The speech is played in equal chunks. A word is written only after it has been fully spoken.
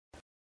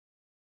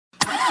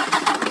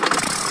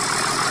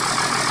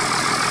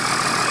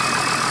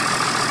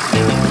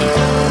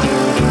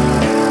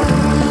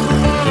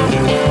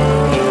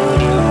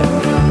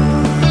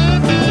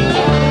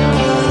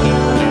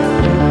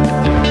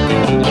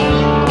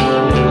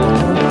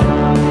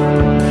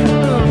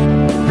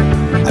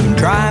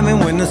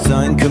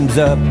comes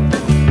up,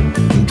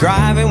 I'm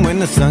driving when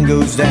the sun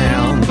goes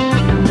down.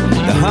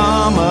 The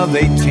hum of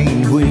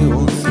 18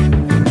 wheels,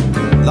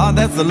 Lord,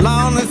 that's the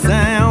loneliest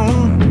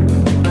sound.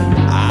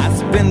 I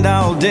spend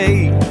all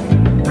day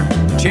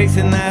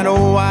chasing that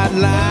old white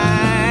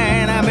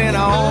line. I've been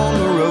on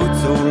the road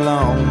so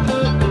long,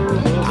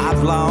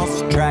 I've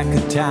lost track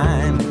of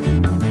time.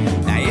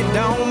 Now it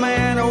don't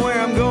matter where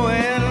I'm going,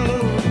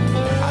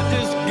 I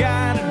just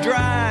gotta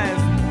drive.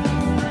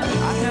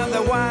 I have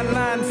the white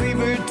line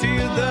fever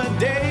till the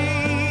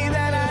day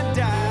that I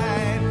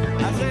die.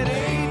 I said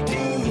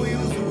 18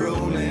 wheels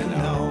rolling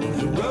on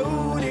the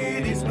road,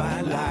 it is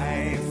my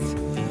life.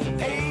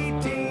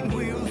 18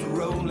 wheels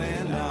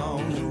rolling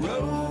on the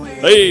road.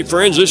 Hey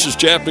friends, this is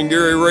Chaplain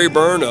Gary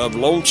Rayburn of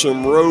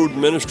Lonesome Road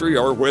Ministry.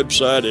 Our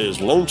website is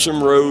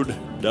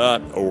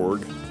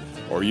lonesomeroad.org,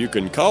 or you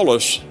can call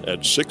us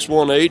at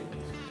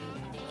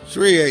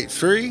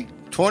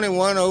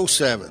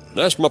 618-383-2107.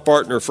 That's my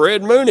partner,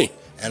 Fred Mooney.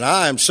 And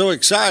I am so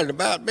excited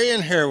about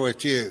being here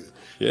with you.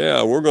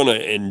 Yeah, we're going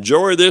to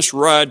enjoy this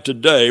ride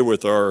today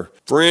with our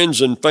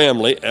friends and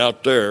family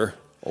out there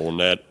on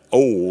that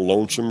old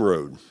lonesome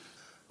road.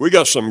 We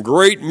got some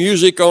great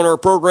music on our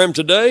program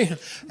today.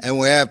 And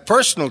we have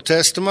personal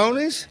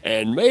testimonies.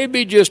 And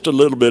maybe just a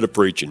little bit of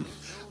preaching.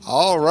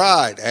 All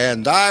right,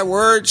 and thy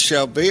word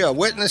shall be a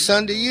witness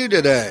unto you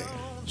today.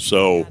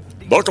 So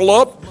buckle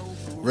up,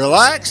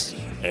 relax,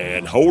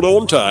 and hold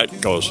on tight,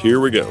 because here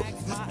we go.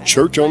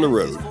 Church on the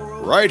Road,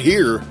 right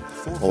here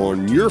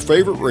on your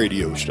favorite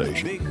radio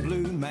station. Big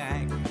blue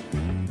Mac.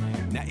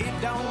 Now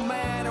it don't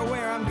matter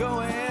where I'm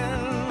going,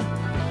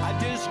 I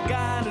just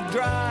gotta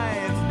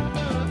drive.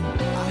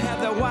 I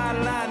have the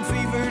white line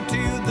fever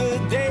till the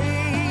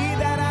day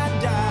that I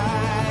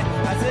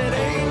die. I said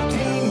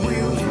 18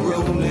 wheels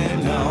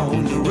rolling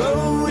on the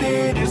road,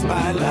 it is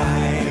my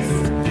life.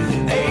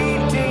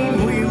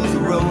 18 wheels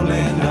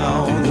rolling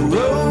on the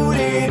road,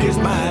 it is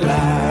my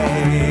life.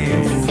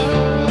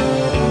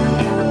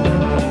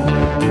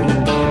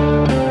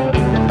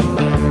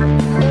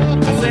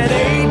 I said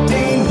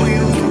 18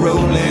 wheels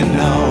rolling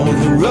on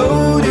the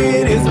road,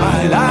 it is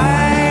my life.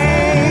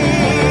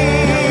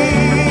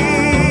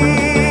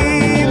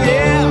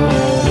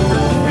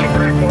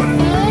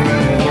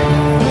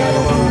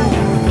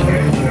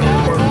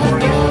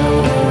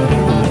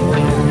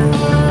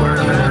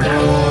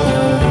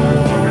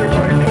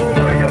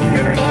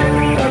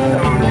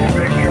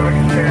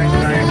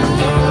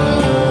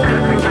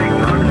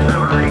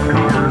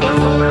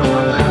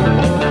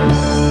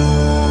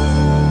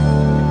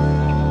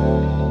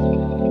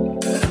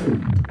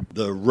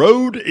 The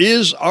road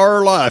is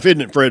our life, isn't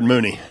it, Fred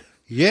Mooney?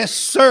 Yes,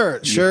 sir,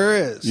 it sure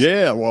is.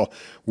 Yeah, well,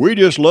 we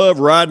just love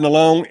riding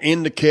along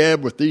in the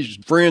cab with these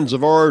friends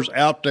of ours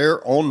out there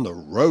on the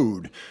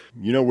road.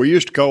 You know, we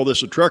used to call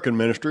this a trucking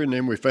ministry, and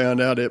then we found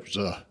out it was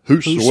a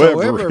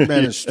whosoever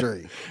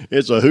ministry.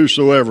 It's a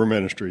whosoever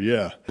ministry,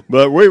 yeah.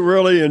 But we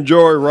really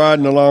enjoy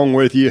riding along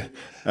with you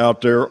out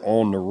there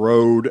on the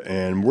road,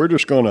 and we're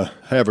just going to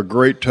have a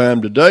great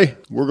time today.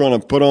 We're going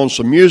to put on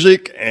some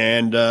music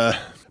and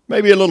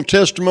maybe a little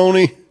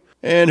testimony,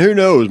 and who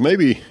knows,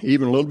 maybe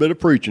even a little bit of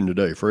preaching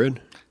today, Fred.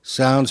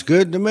 Sounds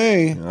good to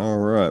me. All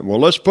right. Well,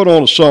 let's put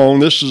on a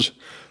song.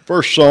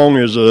 First song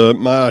is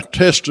my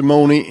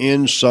testimony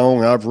in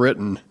song. I've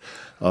written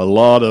a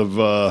lot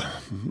of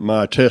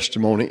my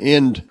testimony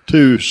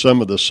into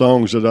some of the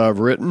songs that I've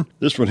written.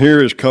 This one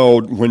here is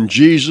called When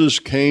Jesus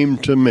Came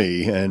to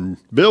Me, and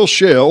Bill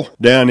Shell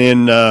down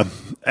in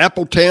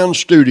Appletown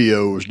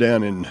Studios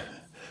down in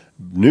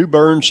New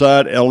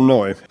Burnside,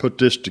 Illinois, put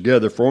this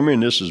together for me,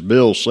 and this is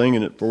Bill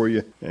singing it for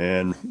you.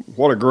 And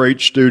what a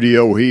great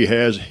studio he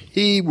has.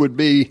 He would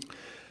be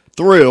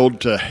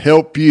thrilled to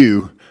help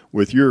you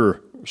with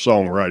your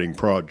songwriting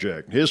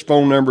project. His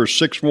phone number is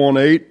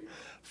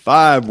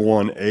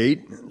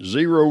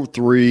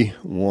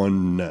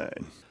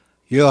 618-518-0319.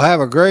 You'll have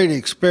a great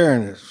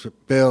experience at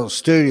Bill's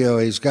studio.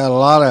 He's got a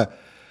lot of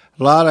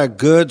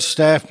good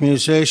staff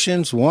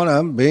musicians, one of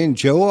them being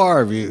Joe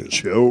Arview.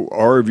 Joe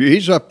Arview.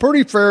 He's a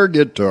pretty fair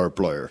guitar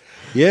player.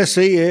 Yes,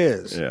 he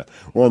is. Yeah,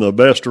 one of the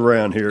best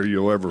around here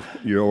you'll ever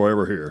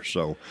hear.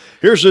 So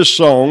here's this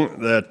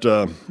song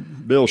that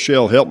Bill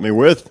Shell helped me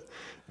with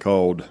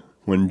called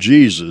When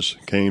Jesus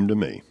Came to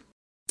Me.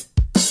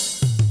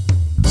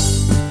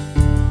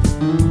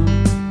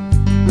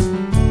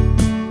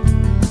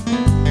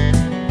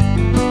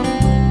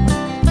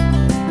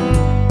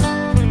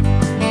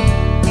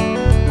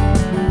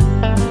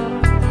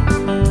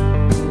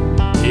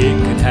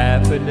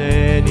 Happen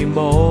any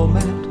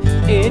moment,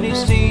 any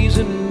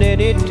season,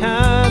 any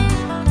time.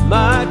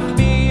 Might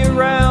be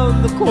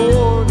around the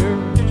corner,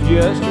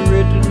 just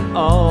written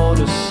on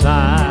a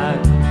sign.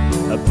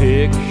 A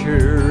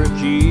picture of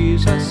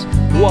Jesus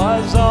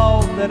was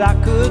all that I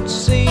could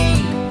see.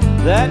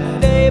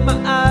 That day my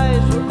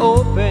eyes were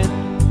open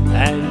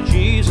and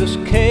Jesus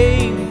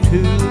came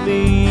to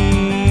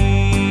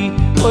me.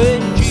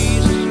 When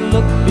Jesus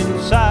looked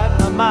inside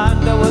my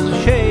mind, I was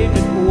ashamed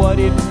at what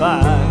he'd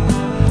find.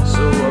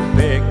 So I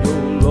begged,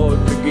 oh Lord,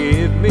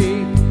 forgive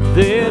me.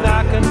 Then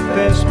I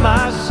confessed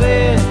my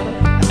sin.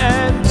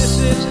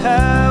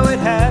 how it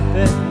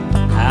happened,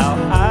 how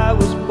I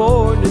was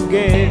born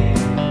again.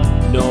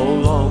 No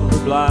longer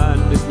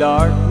blind to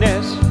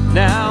darkness,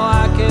 now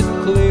I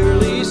can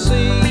clearly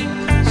see.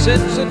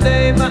 Since the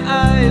day my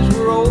eyes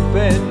were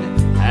opened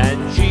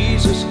and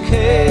Jesus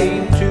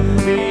came to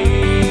me.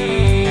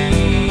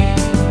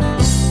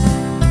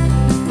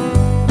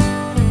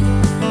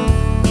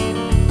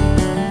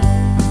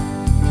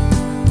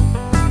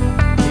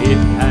 It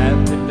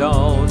happened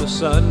on a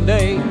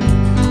Sunday.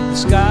 The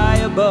sky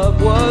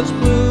above was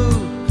blue.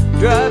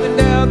 Driving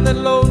down that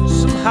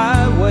lonesome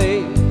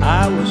highway,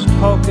 I was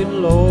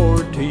talking,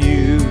 Lord, to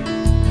you.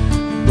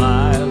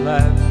 Mile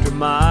after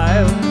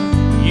mile,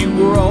 you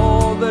were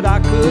all that I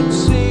could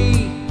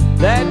see.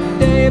 That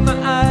day my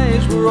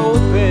eyes were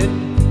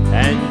open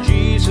and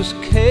Jesus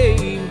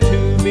came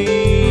to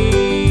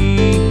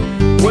me.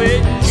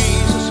 When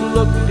Jesus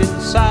looked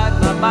inside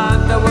my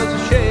mind, I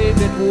was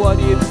ashamed at what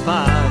he'd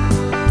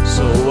find.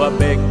 So I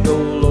begged, oh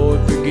Lord,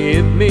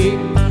 forgive me.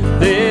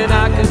 Then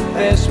I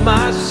confessed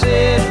my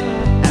sin,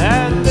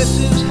 and this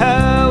is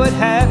how it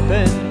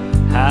happened,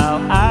 how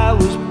I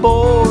was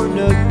born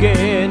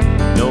again.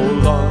 No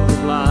longer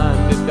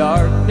blind to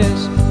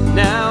darkness,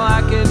 now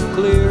I can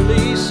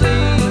clearly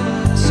see.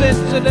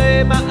 Since the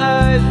day my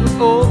eyes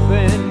were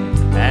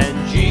open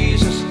and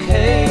Jesus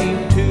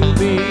came to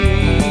me.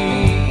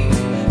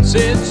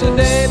 Since the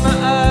day my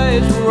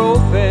eyes were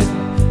open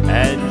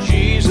and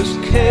Jesus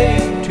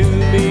came to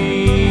me.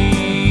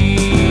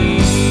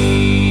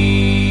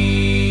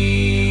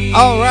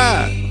 All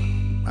right.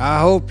 I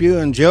hope you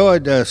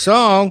enjoyed the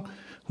song,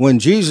 When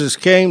Jesus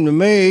Came to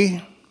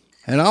Me.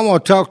 And I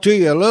want to talk to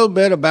you a little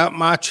bit about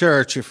my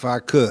church, if I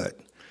could.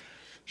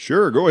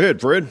 Sure, go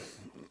ahead, Fred.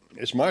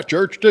 It's my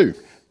church, too.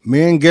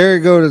 Me and Gary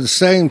go to the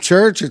same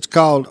church. It's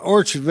called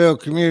Orchardville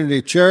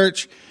Community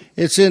Church.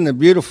 It's in the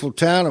beautiful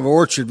town of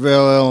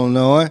Orchardville,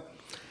 Illinois.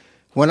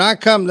 When I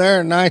come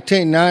there in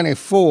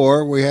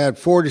 1994, we had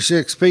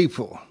 46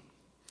 people.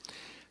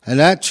 And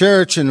that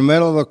church in the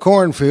middle of a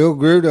cornfield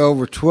grew to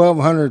over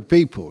 1,200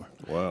 people.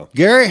 Wow.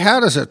 Gary, how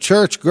does a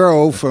church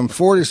grow from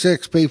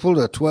 46 people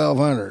to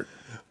 1,200?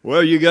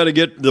 Well, you got to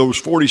get those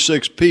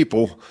 46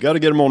 people, got to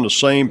get them on the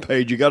same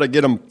page. You got to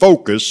get them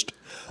focused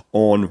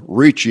on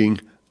reaching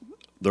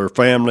their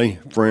family,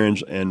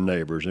 friends, and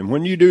neighbors. And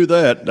when you do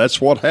that, that's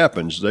what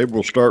happens. They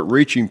will start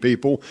reaching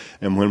people,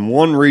 and when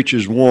one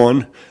reaches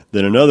one,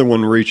 then another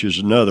one reaches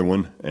another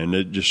one, and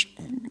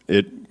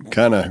it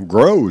kind of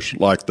grows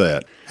like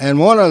that. And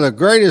one of the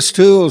greatest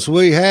tools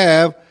we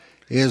have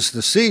is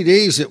the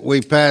CDs that we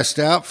passed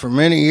out for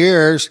many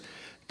years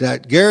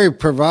that Gary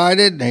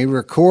provided, and he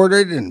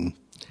recorded, and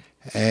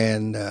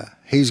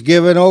he's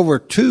given over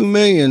 2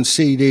 million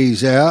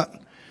CDs out.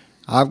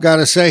 I've got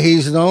to say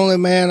he's the only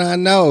man I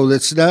know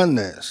that's done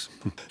this.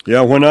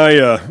 Yeah, when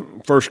I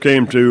first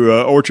came to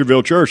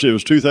Orchardville Church, it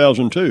was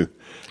 2002.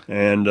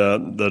 And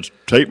the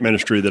tape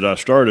ministry that I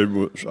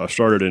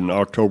started in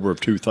October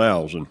of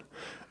 2000.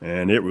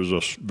 And it was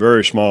a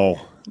very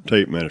small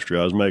tape ministry.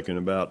 I was making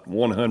about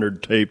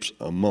 100 tapes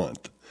a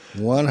month.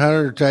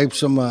 100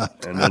 tapes a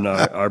month. And then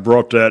I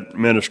brought that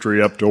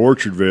ministry up to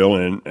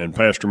Orchardville, and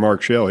Pastor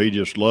Mark Shell, he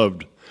just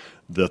loved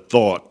the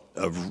thought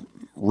of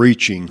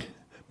reaching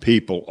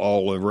people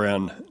all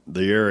around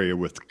the area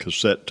with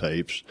cassette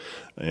tapes.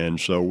 And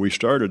so we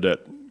started that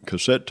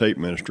cassette tape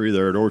ministry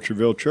there at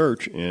Orchardville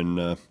Church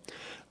in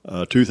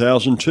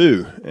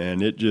 2002.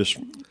 And it just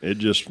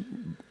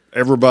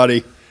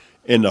everybody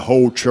in the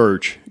whole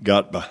church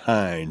got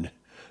behind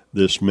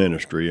this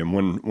ministry. And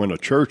when a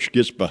church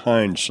gets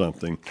behind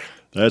something,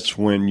 that's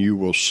when you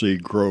will see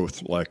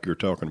growth like you're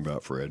talking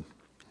about, Fred.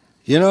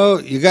 You know,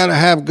 you got to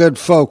have good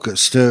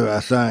focus, too,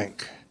 I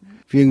think.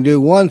 If you can do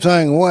one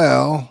thing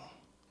well,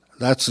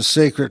 that's the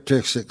secret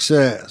to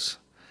success.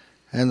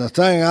 And the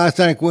thing I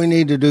think we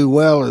need to do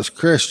well as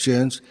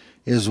Christians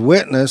is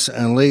witness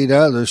and lead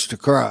others to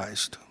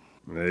Christ.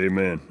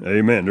 Amen.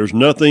 Amen. There's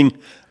nothing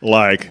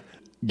like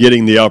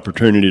getting the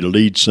opportunity to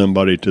lead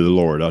somebody to the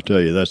Lord. I'll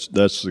tell you,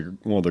 that's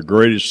one of the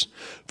greatest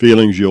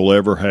feelings you'll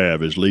ever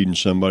have is leading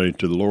somebody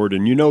to the Lord.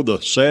 And you know the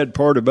sad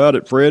part about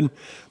it, Fred?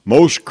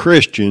 Most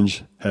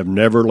Christians have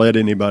never led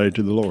anybody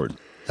to the Lord.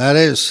 That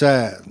is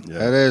sad. Yeah.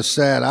 That is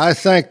sad. I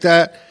think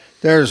that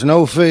there's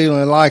no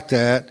feeling like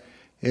that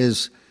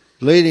is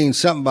leading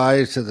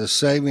somebody to the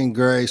saving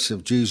grace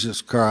of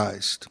Jesus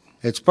Christ.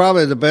 It's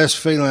probably the best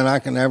feeling I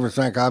can ever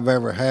think I've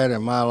ever had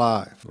in my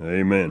life.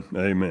 Amen.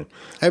 Amen.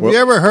 Have you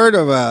ever heard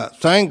of a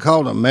thing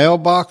called a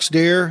mailbox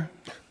deer?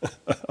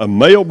 A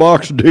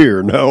mailbox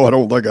deer? No, I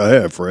don't think I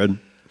have, Fred.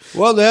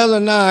 Well, the other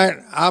night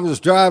I was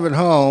driving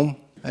home,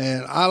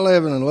 and I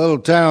live in a little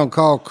town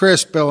called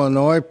Crisp,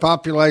 Illinois,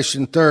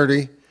 population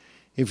 30,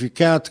 if you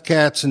count the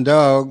cats and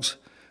dogs.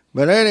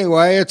 But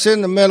anyway, it's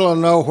in the middle of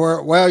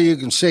nowhere. Well, you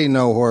can see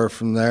nowhere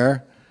from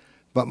there.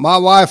 But my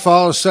wife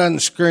all of a sudden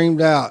screamed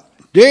out,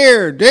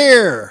 "Deer,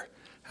 deer!"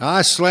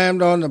 I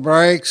slammed on the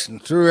brakes and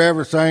threw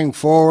everything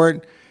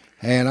forward.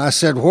 And I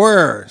said,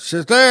 "Where?" She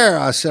said, "There."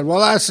 I said,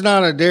 "Well, that's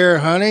not a deer,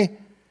 honey.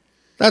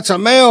 That's a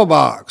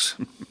mailbox."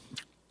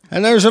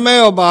 And there's a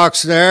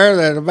mailbox there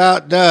that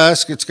about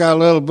dusk, it's got a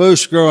little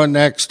bush growing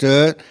next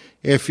to it.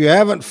 If you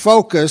haven't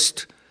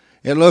focused,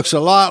 it looks a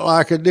lot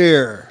like a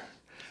deer.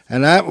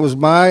 And that was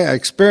my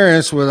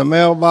experience with a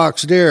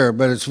mailbox deer.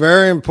 But it's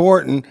very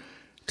important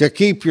to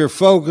keep your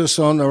focus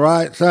on the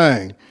right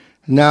thing.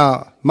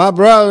 Now, my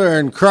brother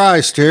in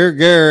Christ here,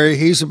 Gary,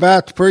 he's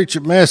about to preach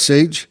a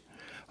message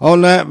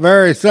on that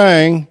very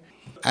thing.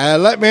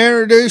 Let me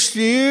introduce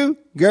to you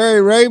Gary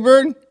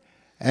Rayburn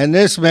and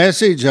this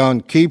message on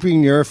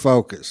keeping your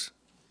focus.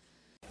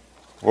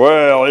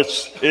 Well,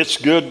 it's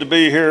good to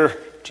be here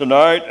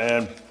tonight,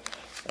 and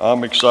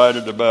I'm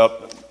excited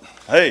about,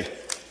 hey,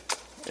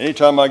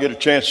 anytime I get a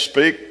chance to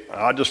speak,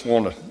 I just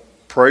want to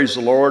praise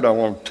the Lord. I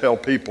want to tell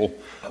people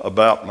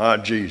about my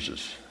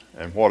Jesus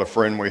and what a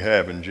friend we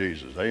have in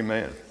Jesus.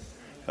 Amen.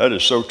 That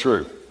is so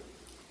true.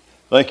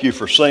 Thank you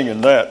for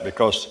singing that,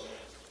 because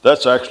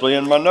that's actually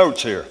in my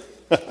notes here.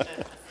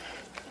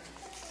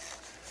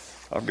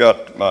 I've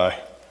got my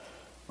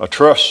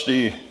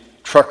trusty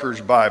trucker's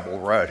Bible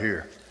right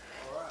here.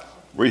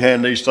 We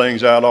hand these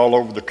things out all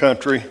over the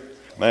country.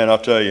 Man, I'll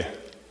tell you,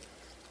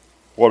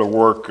 what a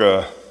work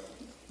the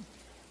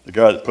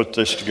guy that put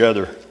this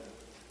together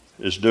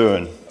is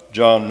doing.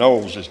 John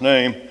Knowles, his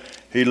name.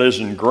 He lives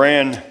in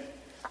Grand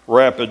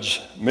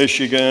Rapids,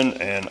 Michigan,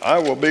 and I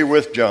will be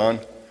with John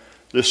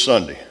this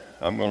Sunday.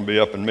 I'm going to be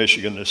up in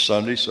Michigan this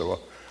Sunday, so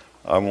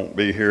I won't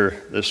be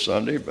here this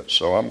Sunday, but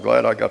so I'm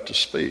glad I got to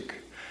speak.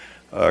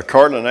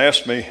 Carlin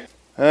asked me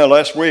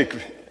last week,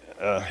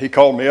 he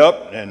called me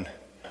up, and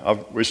I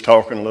was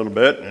talking a little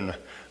bit, and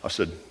I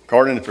said,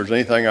 Carlin, if there's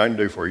anything I can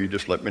do for you,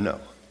 just let me know.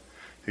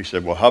 He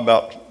said, well, how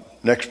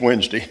about next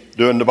Wednesday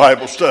doing the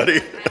Bible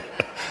study?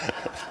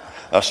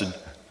 I said,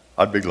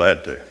 I'd be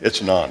glad to.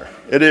 It's an honor.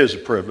 It is a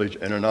privilege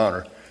and an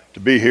honor to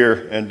be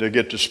here and to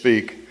get to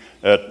speak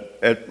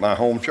at my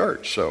home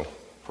church. So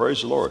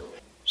praise the Lord.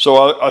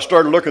 So I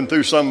started looking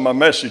through some of my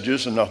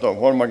messages, and I thought,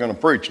 what am I going to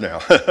preach now?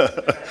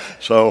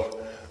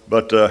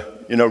 But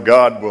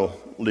God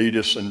will lead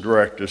us and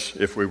direct us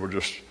if we will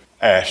just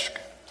ask.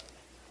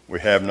 We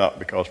have not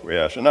because we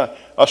ask. And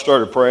I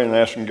started praying and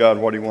asking God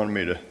what he wanted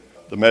me to,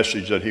 the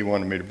message that he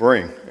wanted me to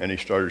bring. And he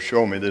started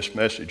showing me this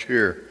message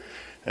here.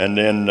 And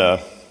then I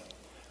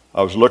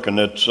was looking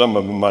at some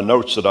of my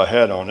notes that I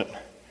had on it.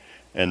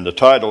 And the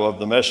title of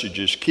the message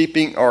is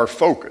Keeping Our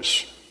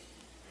Focus.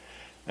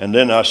 And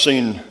then I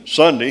seen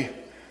Sunday,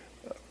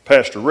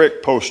 Pastor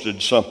Rick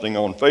posted something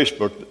on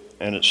Facebook,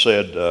 and it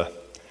said,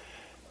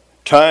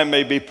 time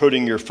may be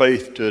putting your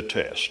faith to a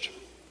test,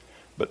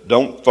 but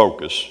don't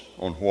focus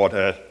on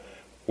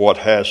what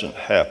hasn't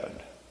happened.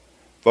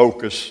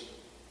 Focus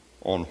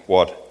on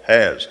what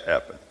has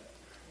happened.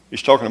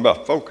 He's talking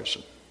about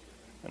focusing.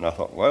 And I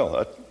thought,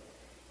 well,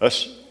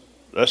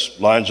 that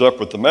lines up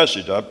with the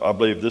message. I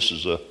believe this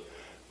is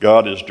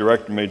God is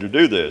directing me to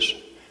do this.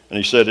 And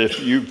he said, if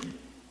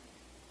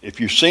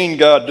you've seen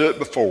God do it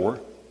before,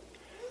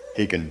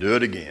 he can do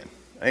it again.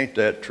 Ain't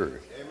that true?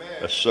 Amen.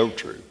 That's so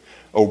true.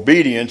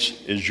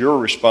 Obedience is your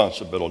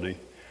responsibility.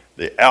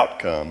 The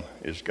outcome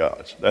is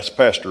God's. That's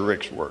Pastor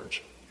Rick's words.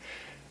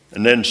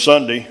 And then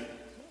Sunday,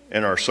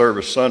 in our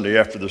service Sunday,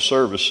 after the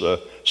service,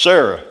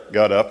 Sarah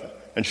got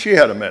up and she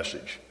had a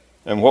message.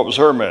 And what was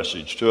her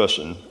message to us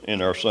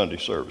in our Sunday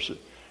service?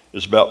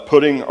 It's about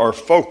putting our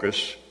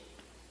focus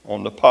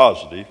on the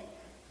positive,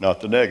 not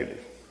the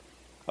negative.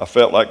 I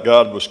felt like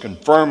God was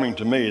confirming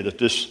to me that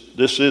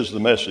this is the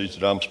message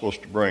that I'm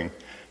supposed to bring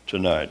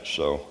tonight.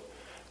 So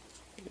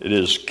it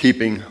is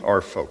keeping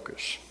our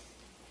focus.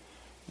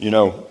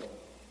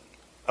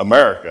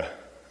 America,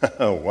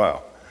 oh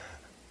wow,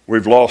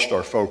 we've lost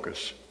our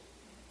focus.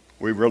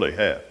 We really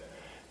have.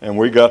 And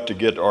we got to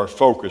get our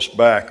focus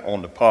back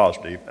on the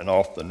positive and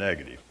off the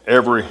negative.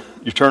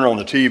 You turn on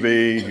the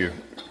TV,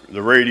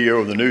 the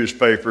radio, the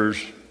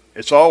newspapers,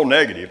 it's all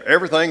negative.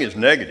 Everything is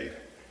negative.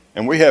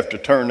 And we have to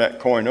turn that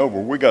coin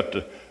over. We got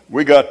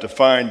to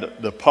find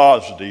the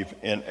positive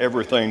in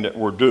everything that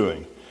we're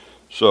doing.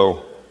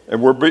 So,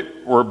 and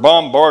we're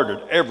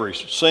bombarded every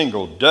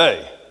single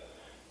day.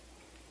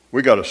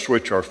 We got to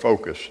switch our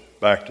focus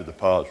back to the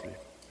positive.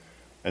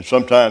 And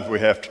sometimes we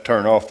have to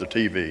turn off the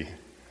TV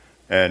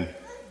and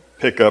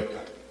pick up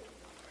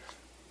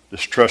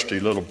this trusty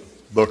little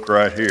book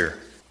right here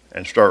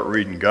and start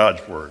reading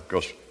God's Word.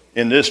 Because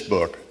in this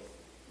book,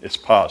 it's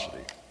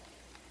positive.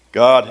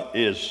 God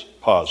is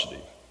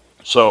positive.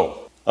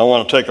 So I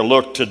want to take a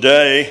look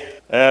today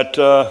at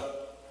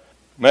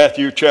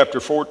Matthew chapter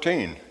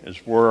 14 is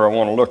where I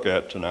want to look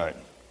at tonight.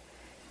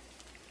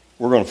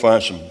 We're going to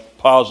find some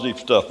positive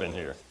stuff in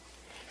here.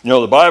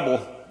 The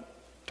Bible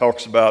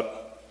talks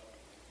about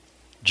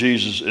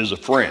Jesus is a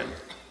friend.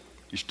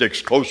 He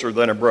sticks closer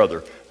than a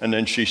brother. And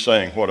then she's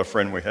saying, what a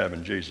friend we have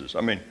in Jesus.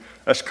 I mean,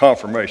 that's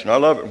confirmation. I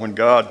love it when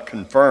God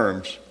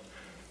confirms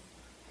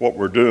what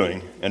we're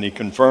doing. And he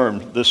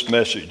confirmed this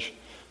message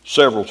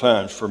several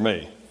times for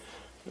me.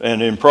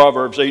 And in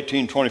Proverbs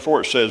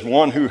 18:24 it says,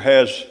 one who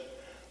has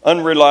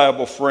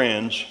unreliable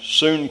friends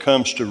soon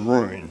comes to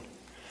ruin,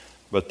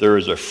 but there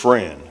is a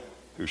friend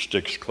who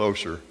sticks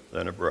closer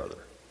than a brother.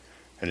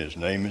 and his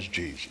name is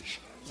Jesus.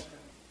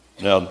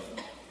 Now,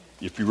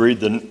 if you read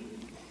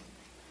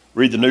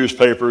the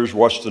newspapers,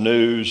 watch the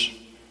news,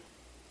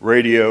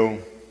 radio,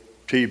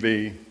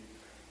 TV,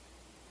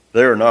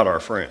 they are not our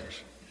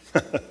friends.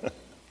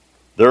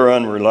 They're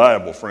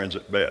unreliable friends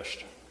at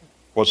best.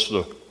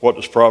 What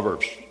does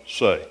Proverbs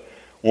say?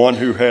 One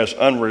who has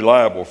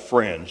unreliable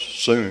friends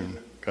soon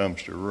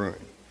comes to ruin.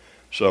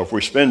 So if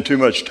we spend too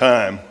much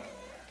time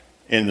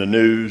in the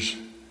news,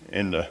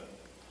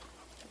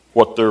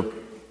 what they're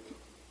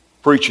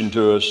preaching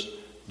to us,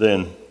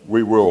 then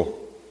we will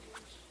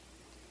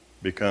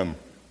become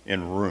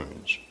in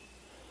ruins.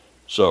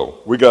 So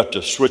we got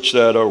to switch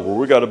that over.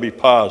 We got to be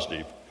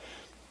positive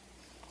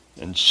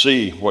and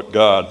see what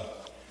God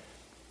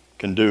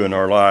can do in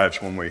our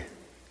lives when we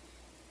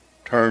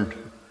turn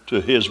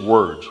to his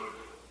words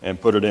and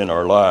put it in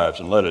our lives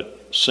and let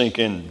it sink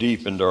in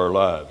deep into our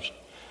lives.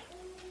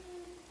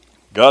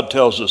 God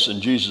tells us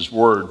in Jesus'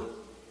 word,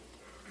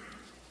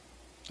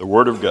 the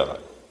word of God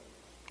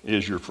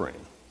is your friend.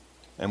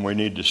 And we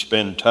need to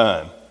spend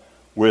time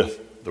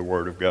with the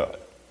word of God.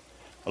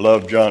 I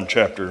love John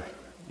chapter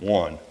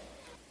 1.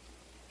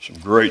 Some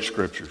great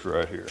scriptures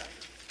right here.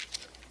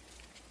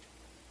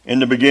 In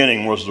the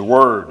beginning was the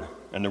Word,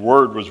 and the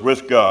Word was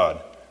with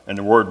God, and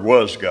the Word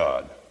was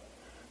God.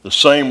 The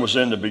same was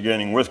in the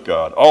beginning with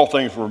God. All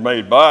things were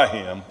made by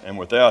him, and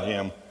without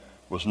him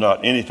was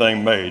not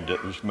anything made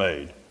that was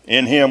made.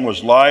 In him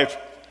was life,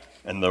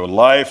 and the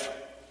life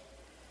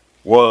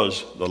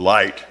was the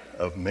light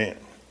of men.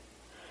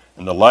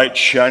 And the light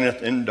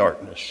shineth in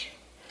darkness,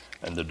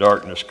 and the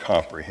darkness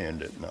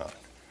comprehend it not.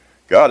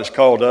 God has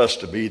called us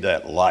to be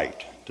that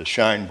light, to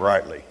shine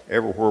brightly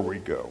everywhere we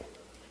go.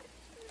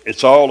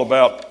 It's all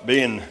about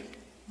being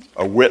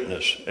a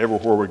witness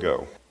everywhere we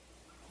go.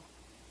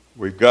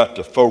 We've got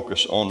to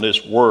focus on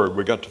this word.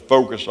 We've got to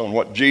focus on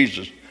what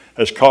Jesus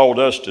has called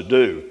us to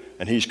do.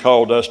 And he's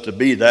called us to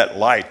be that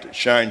light that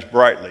shines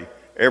brightly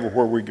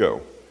everywhere we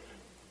go.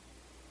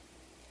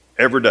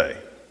 Every day,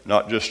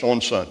 not just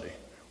on Sunday.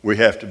 We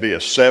have to be a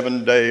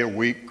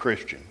 7-day-a-week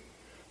Christian,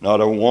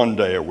 not a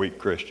 1-day-a-week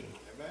Christian.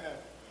 Amen.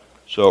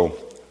 So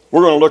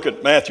we're going to look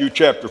at Matthew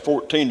chapter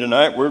 14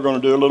 tonight. We're going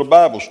to do a little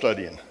Bible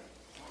studying.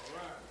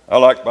 I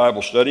like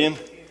Bible studying.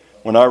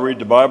 When I read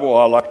the Bible,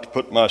 I like to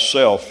put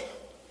myself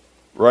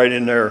right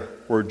in there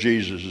where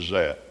Jesus is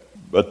at.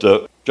 But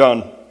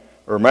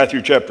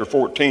Matthew chapter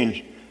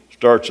 14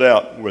 starts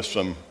out with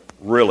some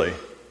really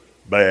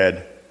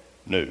bad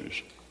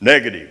news,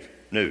 negative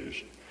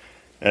news.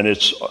 And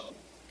it's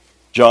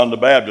John the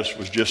Baptist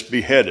was just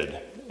beheaded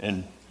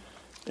in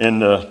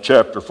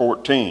chapter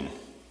 14.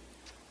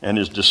 And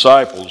his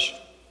disciples,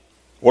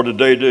 what did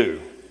they do?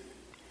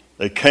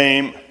 They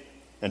came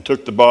and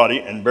took the body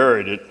and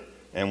buried it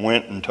and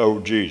went and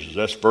told Jesus.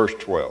 That's verse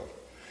 12.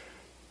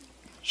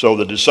 So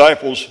the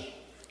disciples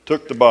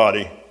took the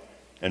body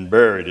and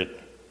buried it,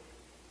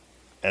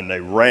 and they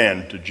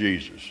ran to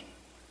Jesus.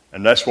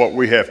 And that's what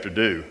we have to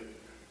do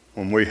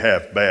when we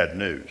have bad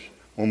news.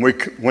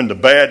 When the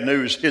bad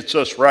news hits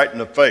us right in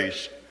the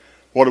face,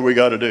 what do we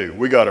got to do?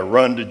 We got to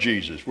run to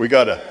Jesus. We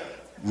got to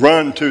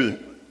run to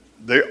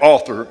the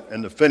author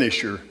and the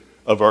finisher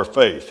of our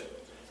faith.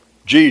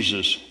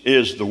 Jesus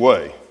is the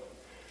way.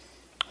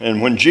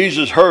 And when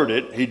Jesus heard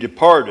it, he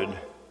departed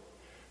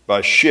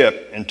by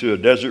ship into a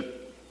desert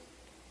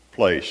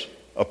place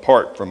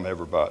apart from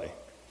everybody.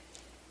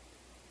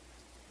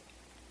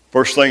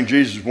 First thing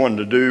Jesus wanted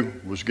to do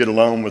was get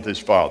alone with his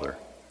Father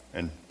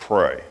and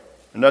pray.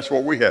 And that's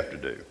what we have to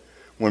do.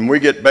 When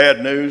we get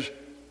bad news,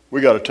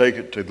 we got to take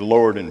it to the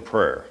Lord in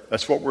prayer.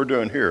 That's what we're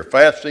doing here,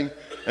 fasting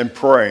and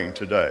praying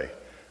today.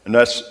 And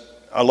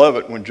I love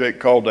it when Jake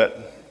called that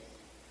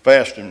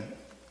fasting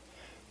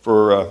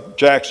for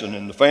Jackson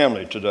and the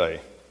family today.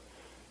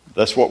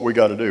 That's what we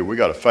got to do. We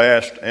got to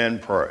fast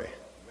and pray.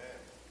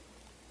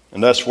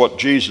 And that's what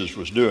Jesus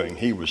was doing.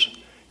 He was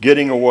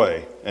getting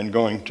away and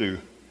going to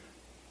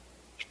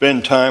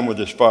spend time with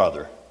his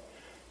Father.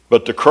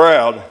 But the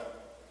crowd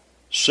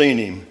seen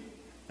him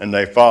and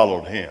they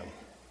followed him.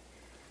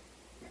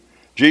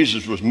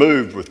 Jesus was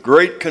moved with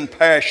great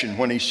compassion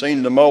when he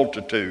seen the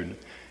multitude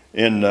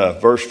in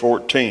verse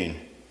 14.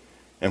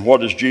 And what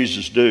does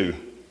Jesus do?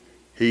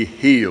 He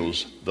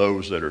heals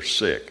those that are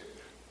sick.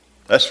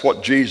 That's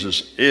what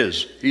Jesus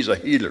is. He's a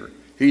healer.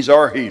 He's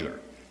our healer.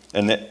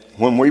 And that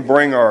when we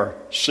bring our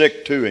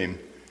sick to him,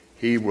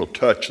 he will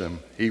touch them.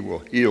 He will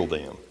heal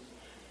them.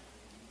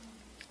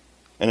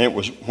 And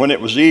when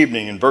it was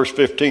evening, in verse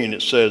 15,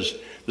 it says,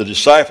 the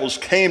disciples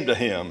came to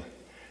him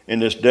in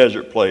this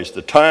desert place.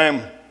 The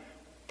time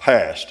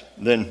passed.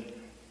 Then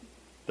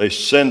they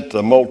sent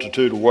the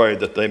multitude away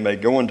that they may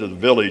go into the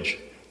village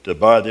to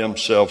buy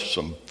themselves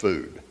some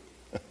food.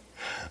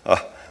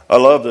 I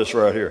love this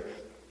right here.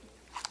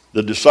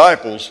 The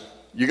disciples,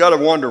 you got to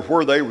wonder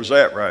where they was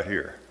at right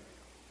here.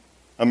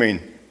 I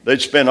mean,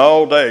 they'd spent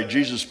all day,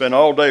 Jesus spent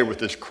all day with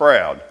this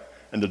crowd,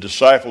 and the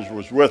disciples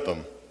was with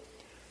them.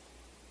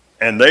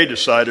 And they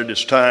decided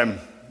it's time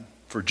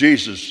for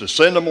Jesus to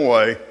send them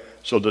away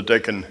so that they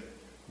can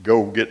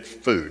go get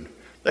food.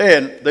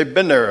 They've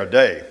been there a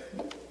day.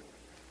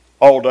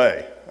 all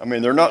day. I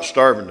mean, they're not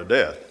starving to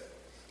death.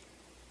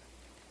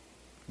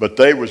 But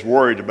they was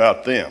worried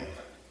about them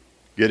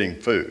getting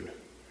food.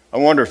 I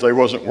wonder if they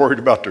wasn't worried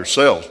about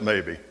themselves,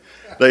 maybe.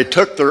 They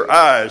took their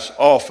eyes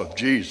off of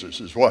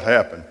Jesus is what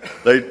happened.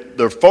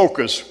 Their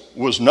focus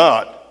was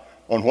not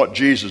on what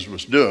Jesus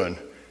was doing.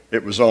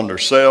 It was on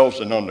themselves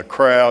and on the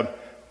crowd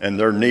and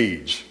their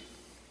needs.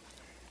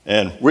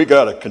 And we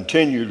got to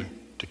continue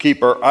to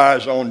keep our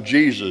eyes on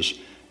Jesus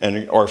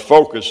and our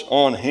focus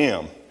on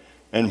him.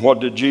 And what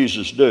did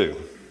Jesus do?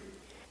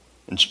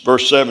 In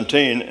verse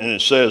 17, and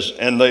it says,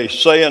 and they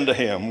say unto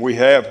him, we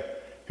have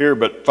here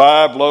but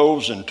 5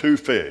 loaves and 2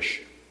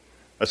 fish.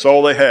 That's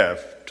all they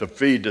have to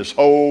feed this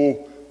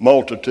whole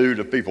multitude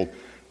of people.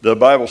 The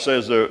Bible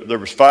says there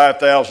was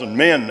 5,000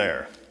 men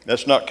there.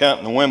 That's not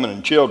counting the women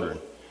and children.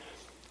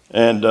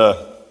 And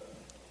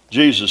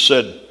Jesus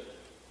said,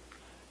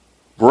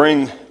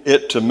 bring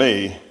it to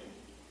me.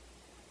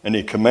 And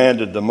he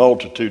commanded the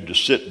multitude to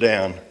sit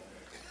down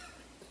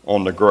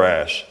on the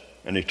grass.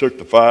 And he took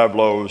the 5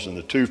 loaves and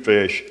the 2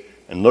 fish,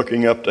 and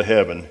looking up to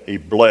heaven, he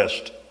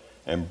blessed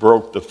and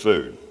broke the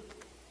food.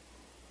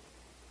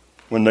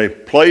 When they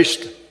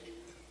placed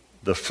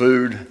the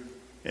food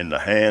in the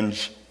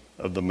hands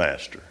of the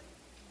master,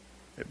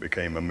 it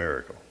became a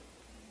miracle.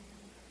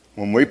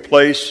 When we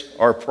place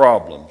our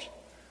problems,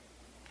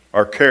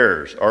 our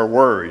cares, our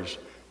worries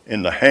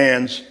in the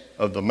hands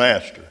of the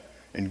master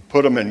and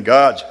put them in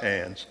God's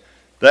hands,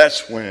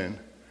 that's when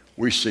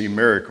we see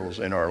miracles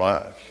in our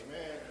lives.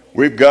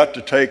 We've got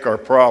to take our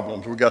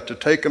problems, we've got to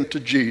take them to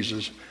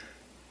Jesus,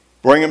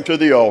 bring them to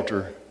the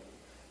altar,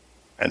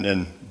 and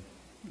then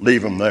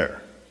leave them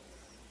there.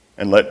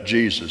 And let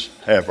Jesus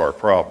have our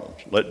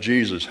problems. Let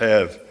Jesus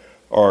have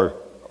our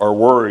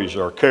worries,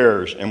 our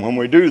cares. And when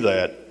we do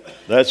that,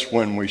 that's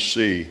when we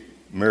see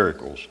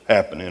miracles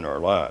happen in our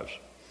lives.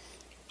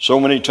 So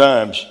many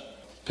times,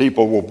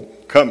 people will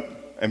come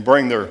and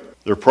bring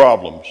their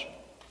problems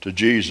to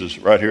Jesus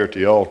right here at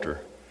the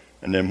altar.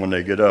 And then when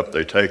they get up,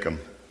 they take them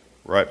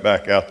right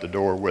back out the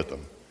door with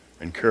them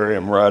and carry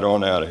them right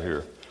on out of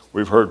here.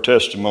 We've heard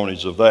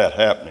testimonies of that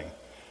happening.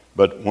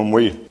 But when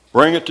we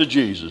bring it to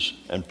Jesus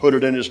and put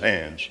it in his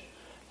hands,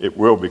 it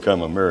will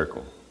become a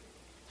miracle.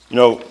 You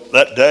know,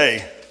 that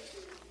day,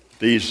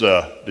 these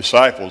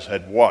disciples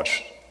had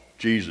watched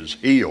Jesus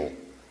heal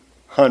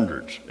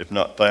hundreds, if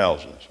not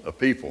thousands, of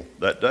people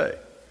that day.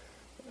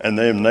 And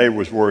then they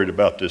was worried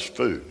about this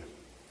food.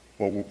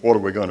 What are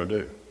we going to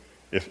do?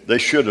 If they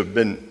should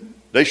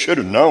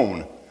have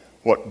known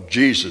what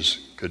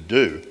Jesus could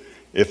do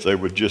if they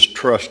would just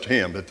trust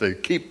him, if they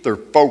keep their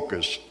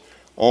focus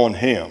on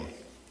him.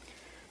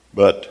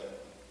 But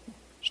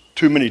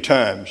too many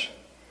times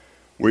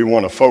we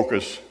want to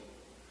focus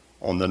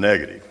on the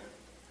negative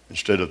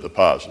instead of the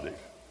positive.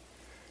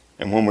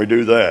 And when we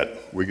do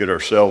that, we get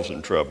ourselves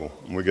in trouble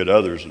and we get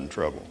others in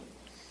trouble.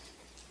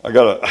 You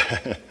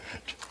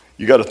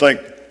got to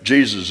think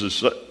Jesus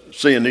is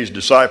seeing these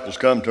disciples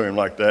come to him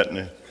like that,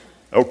 and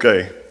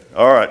okay,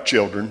 all right,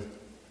 children.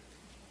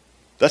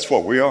 That's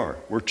what we are.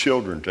 We're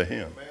children to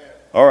him.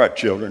 All right,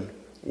 children,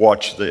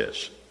 watch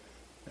this.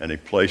 And he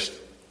placed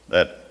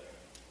that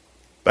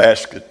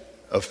basket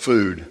of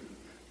food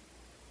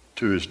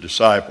to his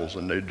disciples,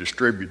 and they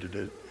distributed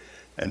it.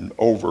 And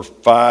over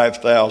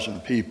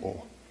 5,000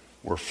 people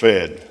were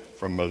fed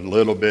from a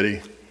little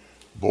bitty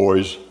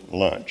boy's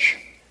lunch.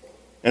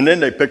 And then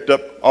they picked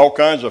up all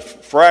kinds of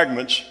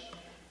fragments.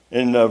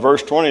 In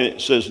verse 20,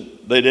 it says,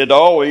 they did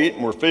all eat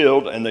and were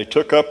filled, and they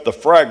took up the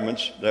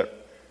fragments that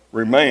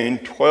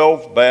remained,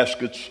 12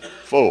 baskets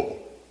full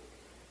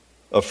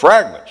of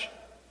fragments.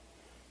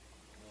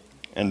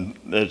 And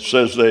it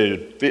says they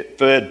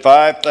fed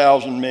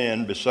 5,000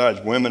 men besides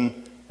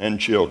women and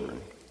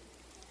children.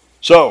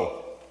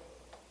 So,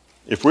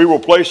 if we will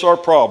place our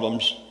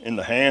problems in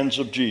the hands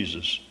of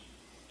Jesus,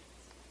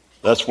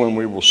 that's when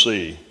we will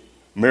see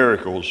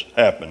miracles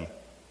happen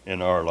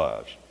in our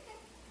lives.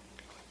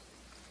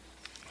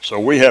 So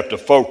we have to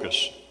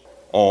focus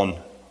on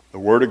the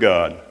Word of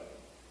God,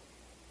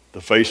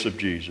 the face of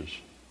Jesus.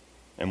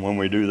 And when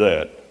we do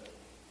that,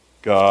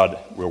 God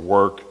will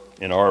work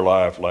in our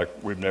life like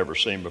we've never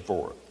seen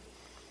before.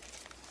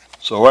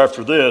 So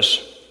after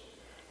this,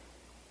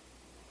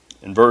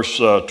 in verse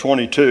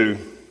 22,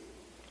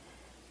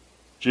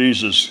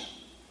 Jesus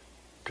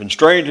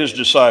constrained his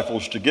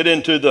disciples to get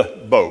into the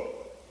boat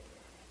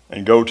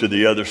and go to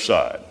the other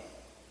side.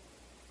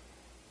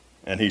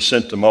 And he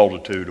sent the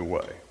multitude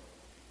away.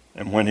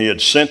 And when he had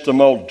sent the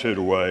multitude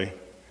away,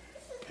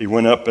 he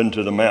went up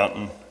into the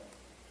mountain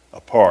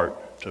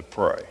apart to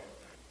pray.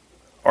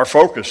 Our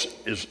focus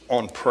is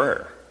on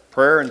prayer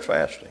and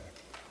fasting.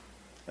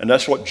 And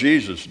that's what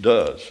Jesus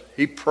does.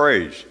 He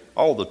prays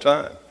all the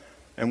time.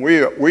 And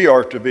we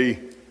are to be,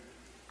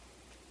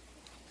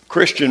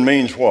 Christian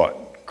means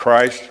what?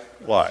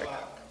 Christ-like.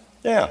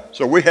 Yeah,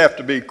 so we have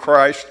to be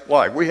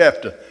Christ-like. We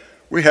have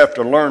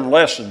to learn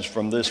lessons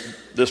from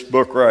this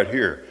book right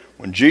here.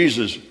 When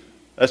Jesus,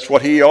 that's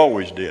what he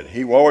always did.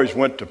 He always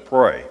went to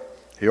pray.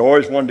 He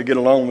always wanted to get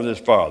along with his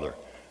Father.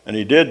 And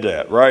he did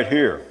that right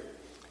here.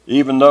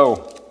 Even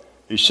though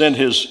he sent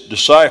his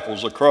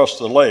disciples across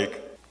the lake.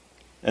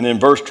 And in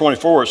verse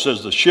 24 it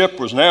says, the ship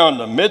was now in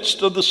the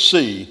midst of the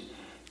sea,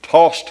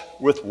 tossed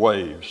with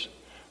waves,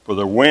 for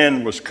the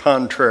wind was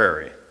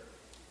contrary.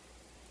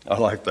 I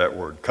like that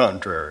word,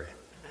 contrary.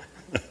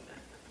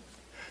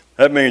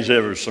 That means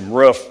there was some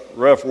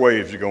rough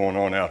waves going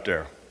on out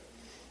there.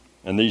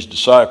 And these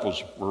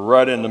disciples were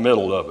right in the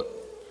middle of it.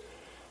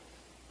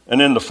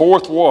 And in the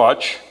fourth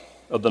watch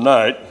of the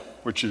night,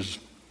 which is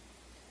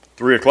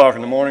 3 o'clock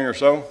in the morning or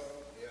so,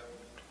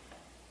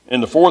 in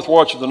the fourth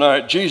watch of the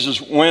night,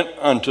 Jesus went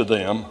unto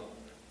them,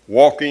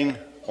 walking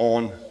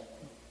on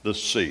the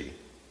sea.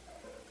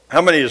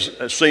 How many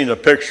has seen a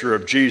picture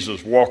of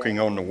Jesus walking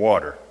on the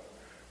water?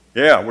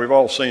 Yeah, we've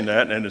all seen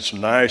that, and it's a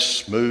nice,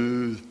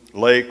 smooth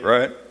lake,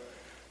 right?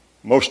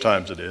 Most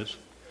times it is.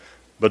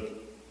 But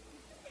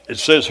it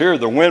says here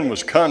the wind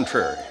was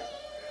contrary.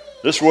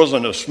 This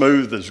wasn't as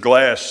smooth as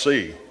glass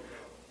sea.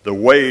 The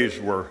waves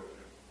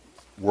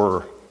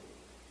were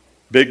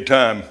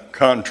big-time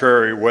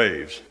contrary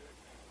waves.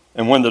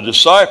 And when the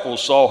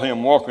disciples saw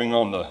him walking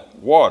on the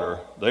water,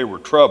 they were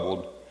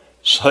troubled,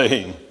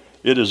 saying,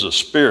 it is a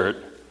spirit,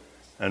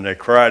 and they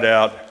cried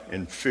out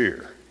in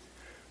fear.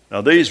 Now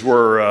these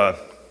were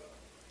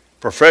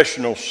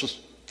professional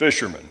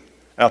fishermen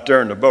out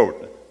there in the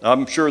boat.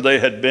 I'm sure they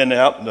had been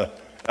out in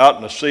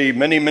the sea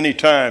many, many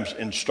times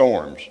in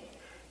storms,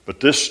 but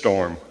this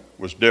storm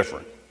was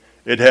different.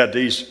 It had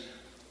these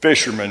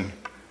fishermen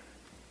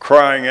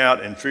crying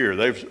out in fear.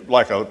 They was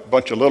like a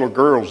bunch of little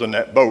girls in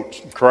that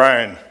boat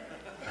crying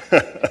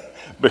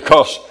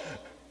because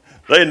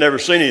they had never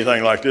seen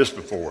anything like this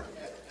before.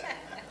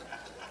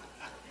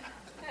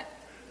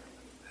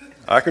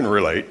 I can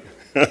relate.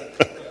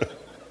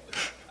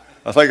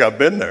 I think I've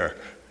been there.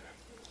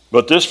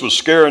 But this was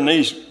scaring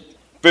these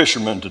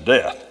fishermen to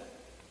death.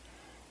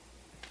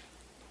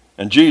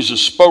 And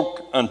Jesus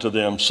spoke unto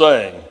them,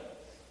 saying,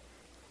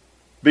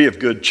 be of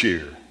good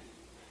cheer.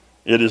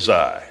 It is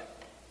I.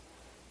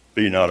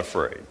 Be not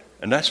afraid.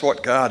 And that's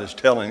what God is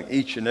telling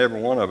each and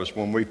every one of us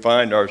when we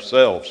find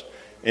ourselves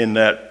in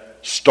that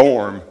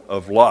storm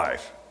of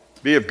life.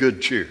 Be of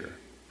good cheer.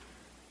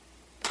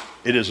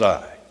 It is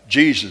I.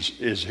 Jesus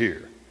is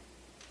here.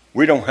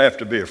 We don't have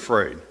to be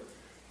afraid,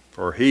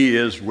 for he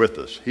is with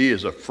us. He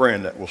is a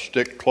friend that will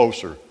stick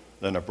closer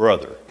than a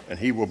brother, and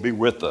he will be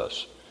with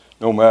us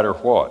no matter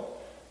what.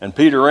 And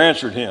Peter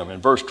answered him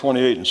in verse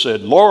 28 and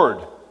said, Lord,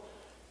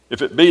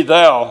 if it be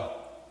thou,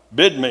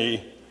 bid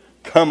me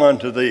come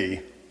unto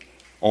thee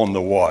on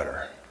the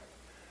water.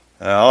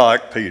 Now, I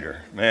like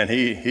Peter. Man,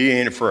 he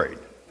ain't afraid.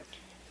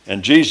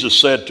 And Jesus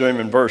said to him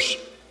in verse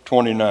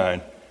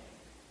 29,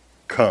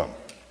 come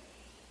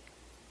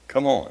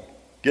on,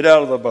 get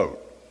out of the boat.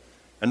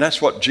 And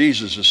that's what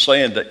Jesus is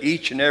saying to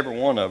each and every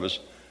one of us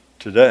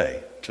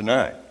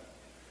tonight.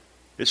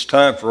 It's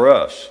time for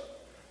us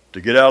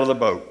to get out of the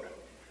boat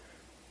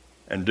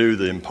and do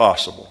the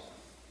impossible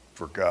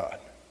for God.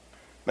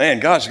 Man,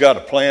 God's got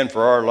a plan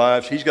for our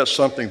lives. He's got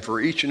something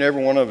for each and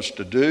every one of us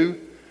to do.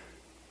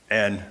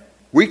 And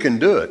we can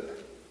do it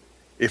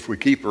if we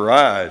keep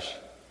our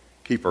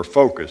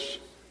focus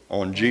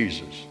on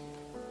Jesus.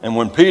 And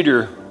when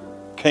Peter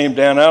came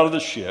down out of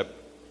the ship,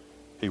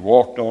 he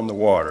walked on the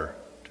water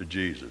to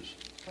Jesus.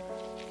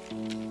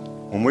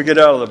 When we get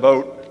out of the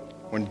boat,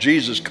 when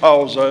Jesus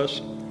calls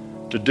us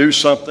to do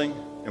something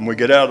and we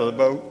get out of the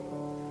boat,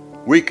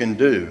 we can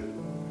do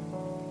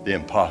the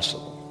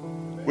impossible.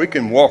 We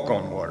can walk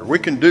on water. We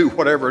can do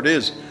whatever it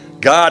is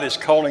God is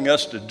calling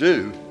us to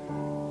do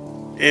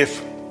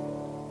if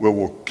we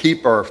will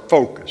keep our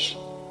focus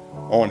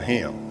on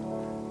him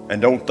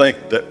and don't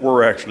think that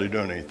we're actually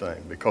doing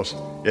anything, because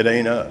it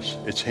ain't us,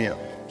 it's him.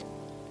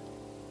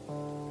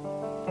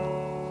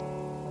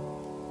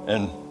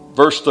 And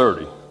verse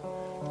 30,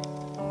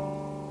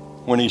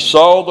 when he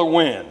saw the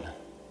wind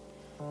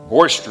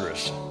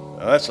boisterous,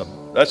 that's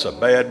a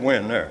bad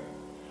wind there,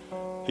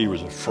 he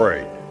was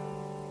afraid.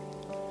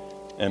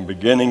 And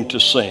beginning to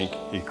sink,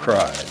 he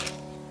cried,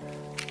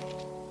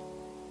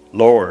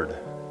 Lord,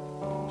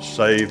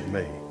 save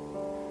me.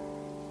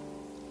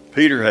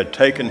 Peter had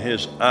taken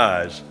his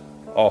eyes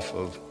off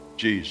of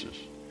Jesus,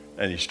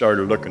 and he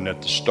started looking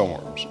at the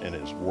storms in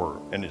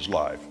his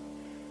life.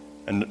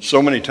 And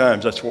so many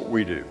times that's what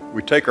we do.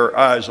 We take our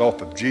eyes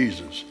off of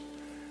Jesus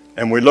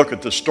and we look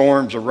at the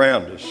storms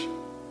around us.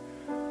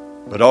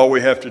 But all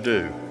we have to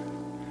do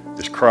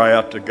is cry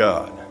out to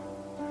God,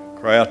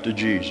 cry out to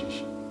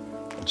Jesus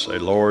and say,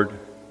 Lord,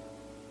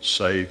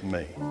 save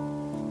me.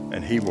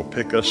 And he will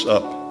pick us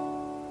up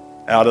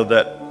out of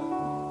that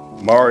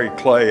miry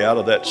clay, out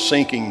of that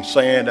sinking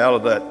sand, out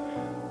of that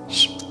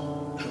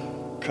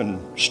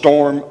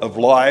storm of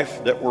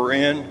life that we're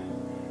in,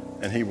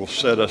 and he will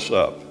set us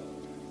up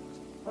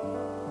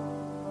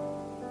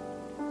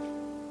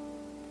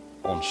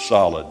on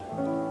solid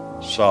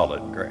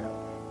ground.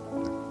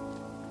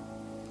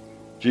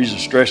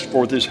 Jesus stretched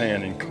forth his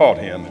hand and caught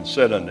him and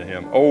said unto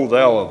him, O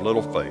thou of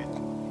little faith,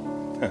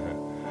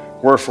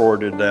 wherefore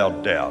did thou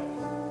doubt?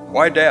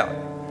 Why doubt?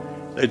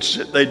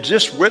 They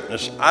just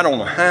witnessed I don't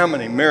know how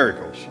many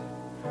miracles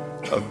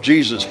of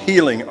Jesus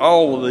healing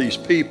all of these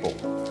people.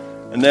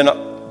 And then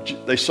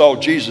they saw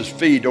Jesus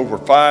feed over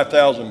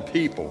 5,000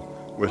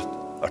 people with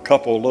a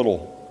couple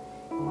little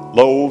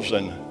loaves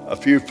and a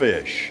few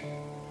fish.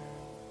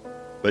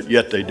 But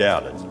yet they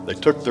doubted. They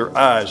took their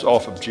eyes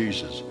off of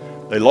Jesus.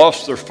 They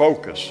lost their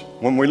focus.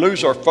 When we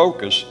lose our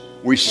focus,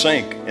 we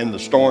sink in the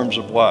storms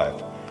of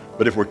life.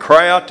 But if we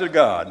cry out to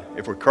God,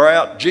 if we cry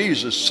out,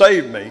 Jesus,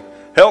 save me,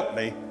 help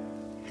me,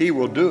 He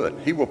will do it.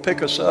 He will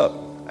pick us up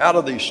out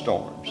of these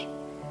storms.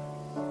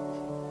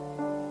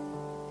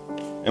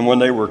 And when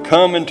they were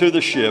come into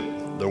the ship,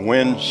 the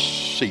wind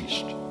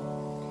ceased.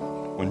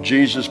 When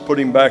Jesus put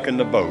him back in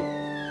the boat,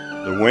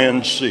 the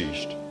wind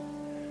ceased.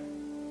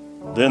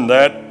 Then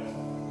that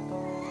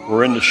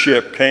were in the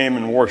ship came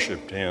and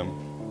worshipped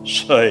him,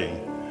 saying,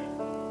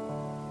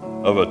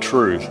 of a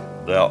truth,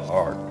 thou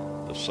art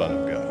the Son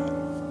of God.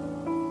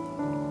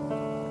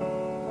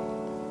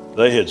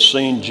 They had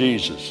seen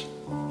Jesus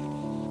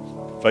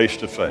face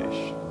to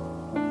face.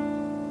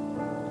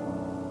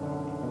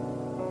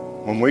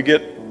 When we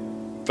get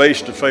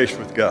face to face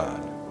with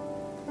God,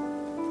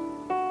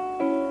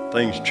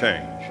 things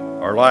change.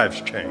 Our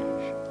lives change.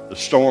 The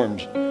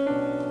storms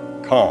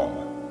calm.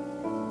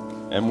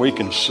 And we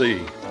can see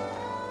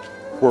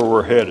where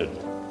we're headed.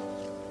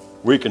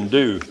 We can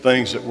do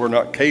things that we're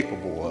not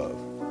capable of.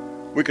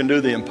 We can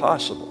do the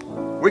impossible.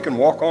 We can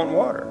walk on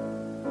water.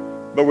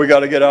 But we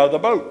got to get out of the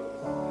boat.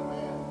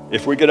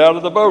 If we get out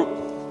of the boat,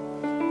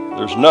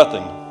 there's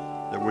nothing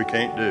that we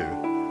can't do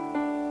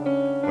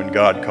when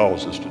God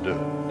calls us to do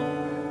it.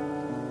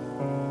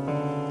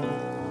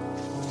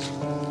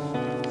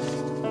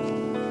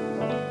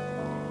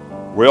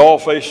 We all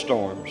face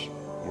storms.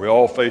 We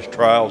all face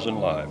trials in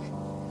life.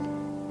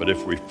 But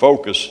if we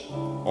focus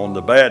on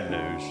the bad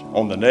news,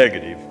 on the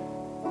negative,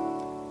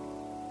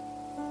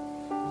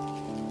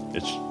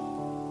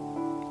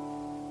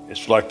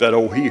 it's like that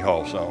old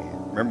hee-haw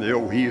song. Remember the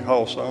old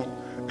hee-haw song?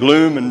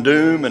 Gloom and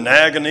doom and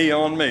agony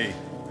on me.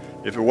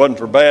 If it wasn't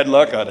for bad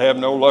luck, I'd have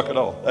no luck at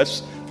all.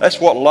 That's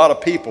what a lot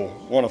of people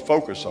want to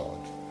focus on.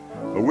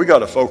 But we got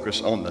to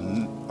focus on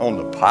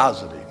the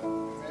positive.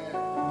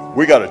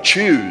 We got to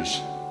choose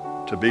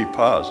to be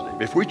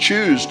positive. If we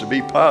choose to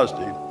be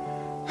positive,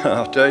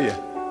 I'll tell you,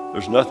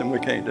 there's nothing we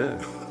can't do.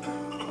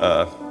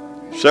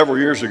 Several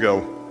years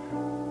ago,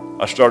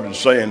 I started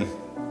saying,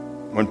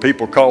 when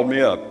people called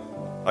me up,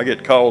 I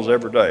get calls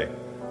every day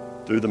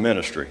through the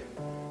ministry.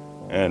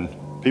 And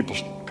people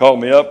call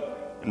me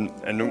up, and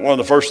one of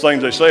the first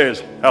things they say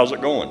is, how's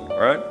it going, all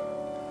right?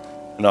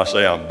 And I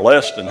say, I'm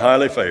blessed and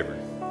highly favored.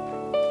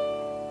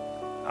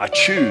 I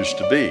choose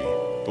to be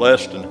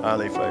blessed and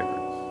highly favored.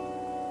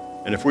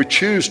 And if we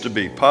choose to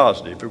be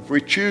positive, if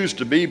we choose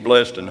to be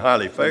blessed and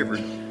highly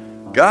favored,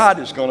 God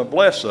is going to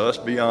bless us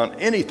beyond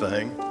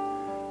anything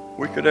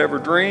we could ever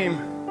dream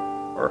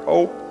or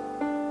hope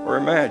or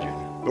imagine.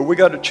 But we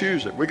got to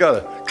choose it. We got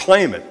to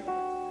claim it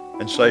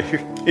and say,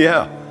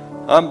 yeah,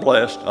 I'm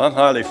blessed. I'm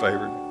highly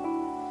favored.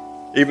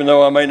 Even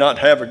though I may not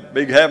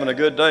be having a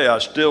good day, I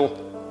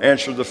still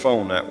answer the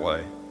phone that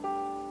way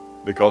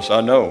because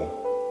I know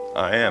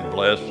I am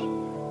blessed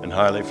and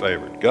highly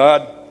favored.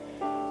 God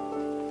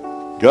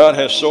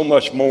has so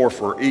much more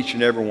for each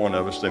and every one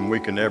of us than we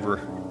can ever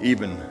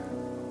even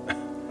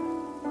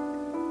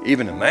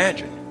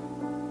imagine.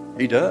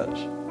 He does.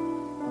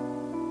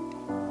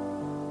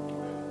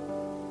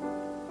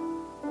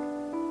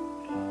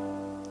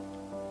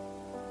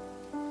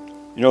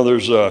 You know,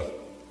 there's I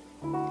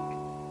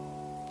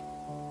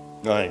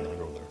ain't gonna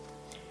go there.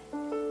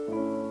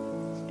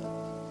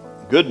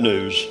 Good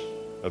news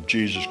of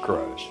Jesus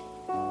Christ.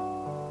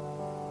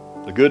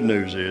 The good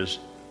news is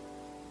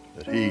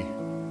that He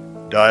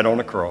died on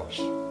the cross,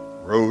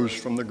 rose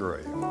from the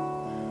grave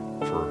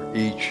for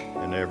each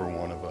and every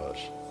one of us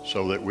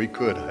so that we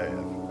could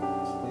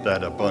have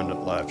that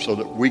abundant life, so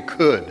that we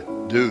could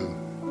do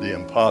the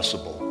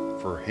impossible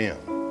for Him.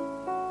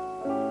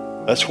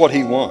 That's what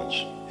He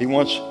wants. He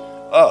wants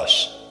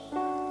us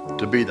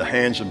to be the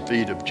hands and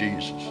feet of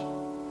Jesus,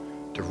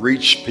 to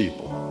reach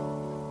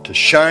people, to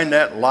shine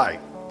that light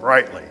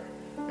brightly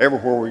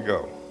everywhere we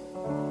go.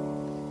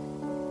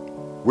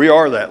 We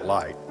are that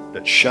light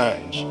that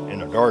shines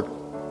in a dark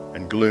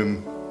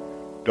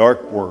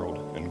world,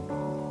 and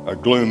a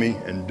gloomy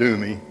and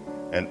doomy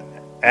and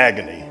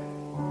agony.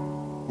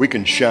 We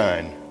can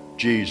shine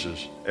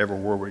Jesus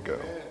everywhere we go.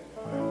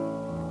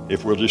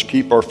 If we'll just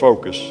keep our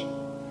focus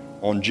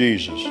on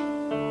Jesus.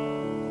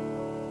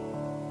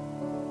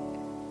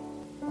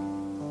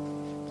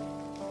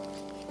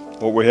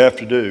 What we have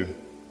to do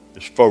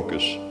is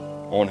focus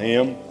on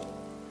Him,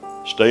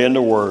 stay in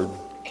the Word,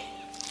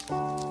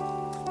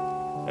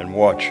 and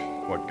watch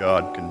what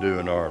God can do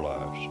in our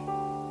lives.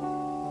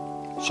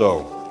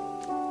 So,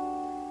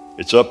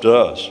 it's up to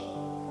us.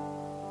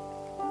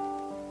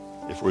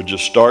 If we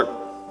just start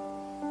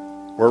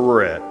where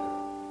we're at,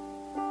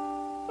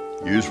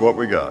 use what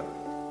we got,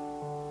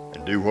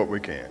 and do what we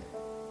can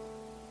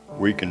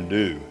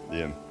do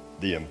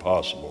the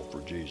impossible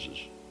for Jesus.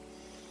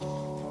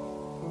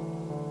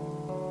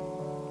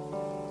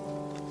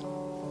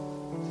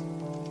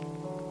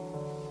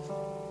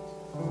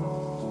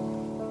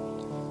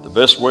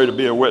 best way to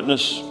be a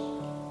witness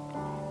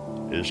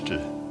is to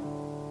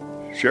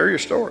share your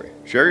story,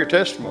 share your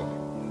testimony.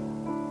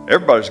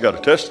 Everybody's got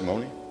a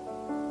testimony.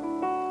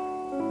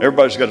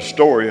 Everybody's got a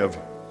story of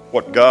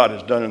what God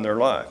has done in their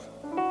life.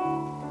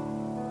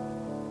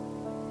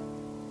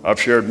 I've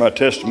shared my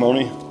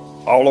testimony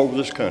all over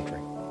this country,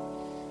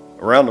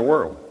 around the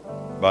world,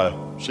 by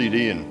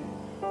CD and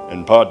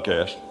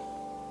podcast.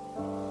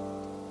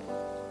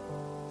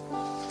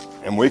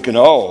 And we can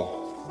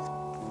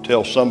all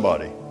tell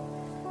somebody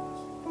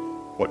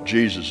what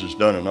Jesus has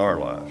done in our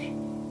lives.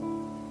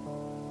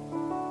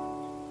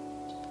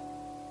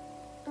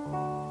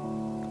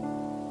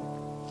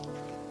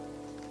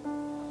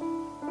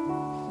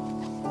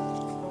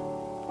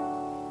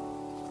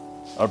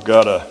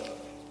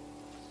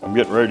 I'm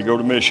getting ready to go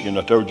to Michigan,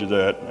 I told you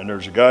that, and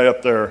there's a guy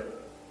up there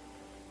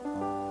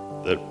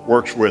that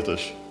works with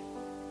us,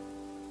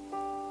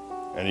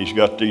 and he's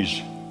got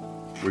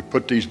we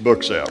put these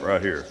books out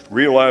right here,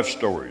 real life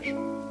stories.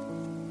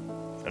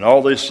 And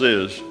all this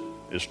is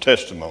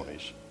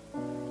testimonies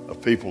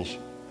of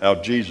how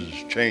Jesus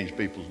changed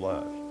people's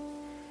lives.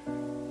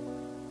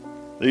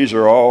 These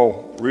are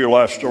all real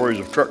life stories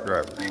of truck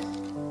drivers.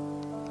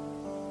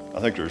 I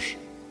think there's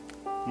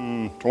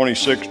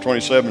 26,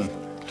 27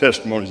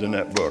 testimonies in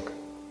that book.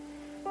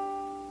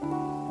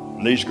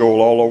 And these go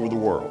all over the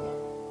world.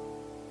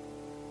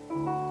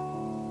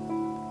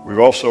 We've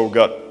also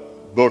got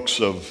books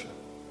of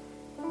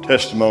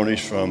testimonies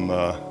from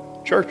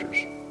churches.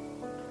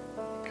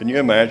 Can you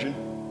imagine?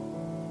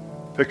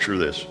 Picture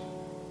this.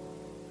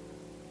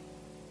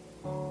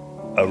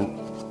 A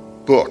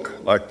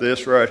book like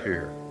this right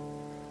here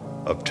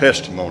of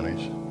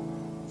testimonies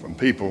from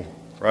people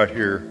right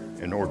here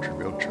in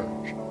Orchardville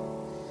Church.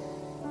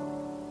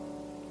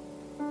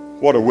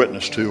 What a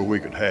witness tool we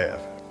could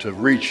have to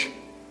reach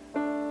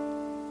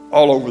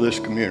all over this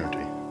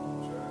community,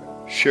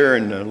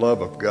 sharing the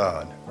love of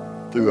God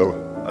through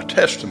a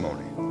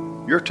testimony.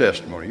 Your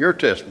testimony, your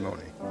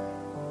testimony,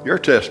 your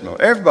testimony.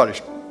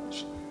 Everybody's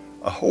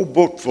a whole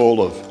book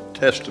full of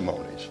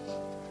testimonies.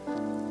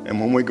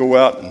 And when we go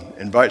out and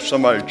invite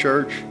somebody to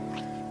church,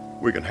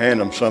 we can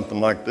hand them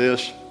something like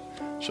this.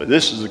 So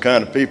this is the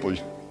kind of people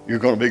you're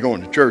going to be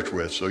going to church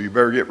with, so you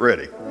better get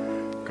ready,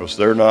 because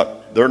they're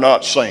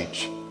not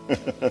saints.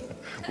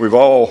 We've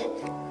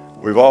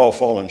all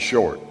fallen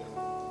short.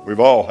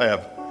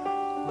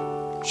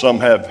 Some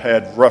have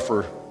had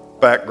rougher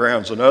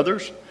backgrounds than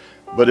others,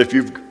 but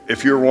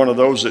if you're one of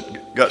those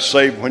that got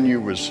saved when you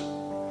was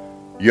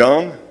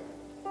young,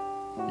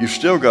 you've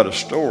still got a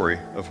story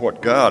of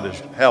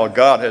how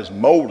God has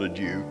molded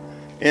you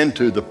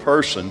into the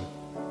person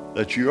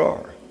that you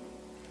are.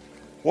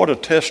 What a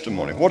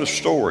testimony, what a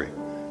story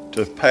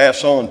to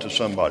pass on to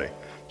somebody.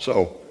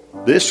 So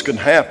this can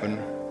happen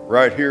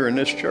right here in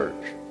this church.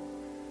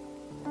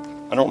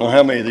 I don't know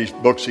how many of these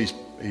books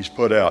he's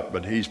put out,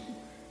 but he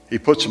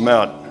puts them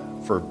out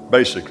for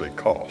basically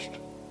cost,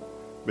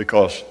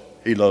 because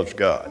he loves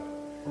God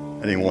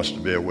and he wants to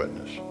be a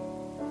witness,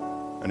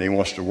 and he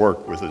wants to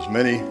work with as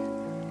many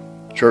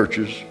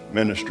churches,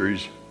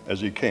 ministries as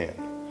he can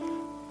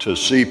to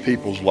see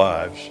people's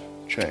lives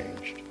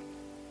changed.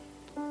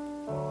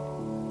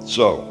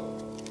 So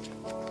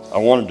I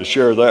wanted to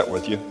share that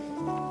with you.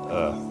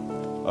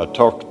 I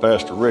talked to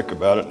Pastor Rick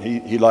about it,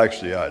 and he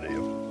likes the idea.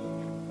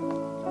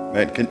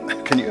 Man,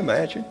 can you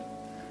imagine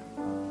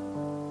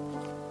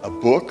a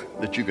book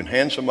that you can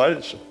hand somebody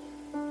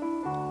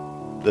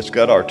that's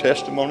got our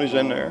testimonies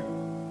in there?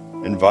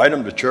 Invite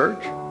them to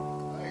church?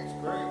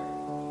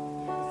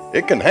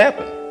 It can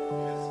happen.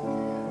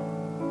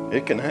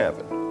 It can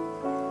happen.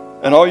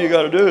 And all you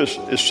got to do is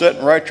sit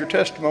and write your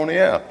testimony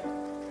out.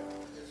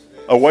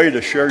 A way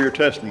to share your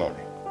testimony.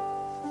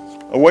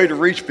 A way to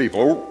reach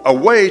people. A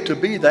way to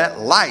be that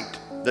light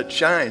that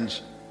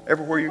shines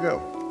everywhere you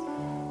go.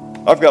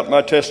 I've got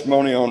my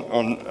testimony on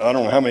I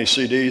don't know how many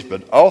CDs,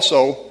 but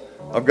also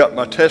I've got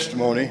my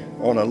testimony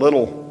on a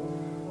little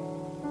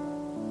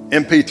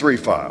MP3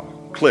 file,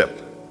 clip,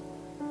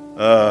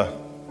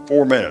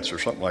 4 minutes or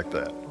something like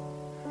that.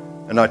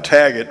 And I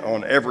tag it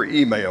on every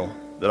email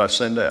that I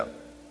send out.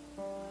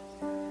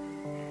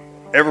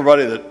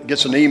 Everybody that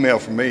gets an email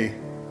from me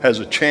has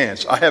a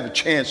chance. I have a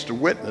chance to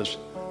witness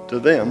to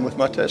them with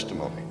my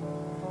testimony.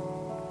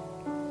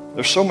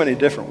 There's so many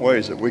different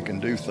ways that we can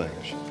do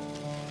things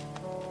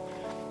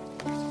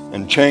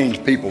and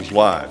change people's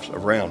lives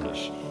around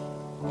us.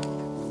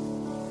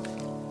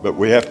 But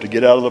we have to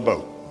get out of the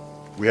boat.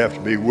 We have to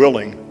be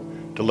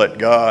willing to let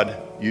God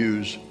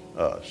use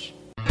us.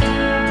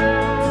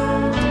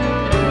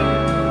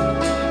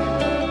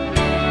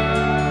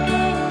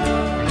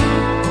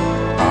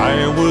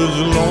 I was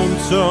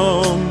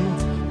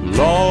lonesome,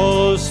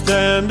 lost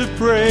and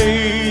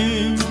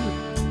afraid,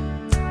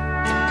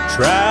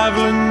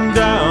 traveling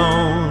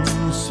down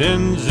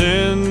sin's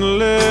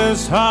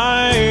endless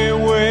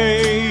highway.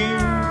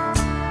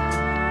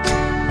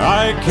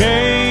 I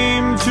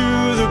came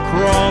to the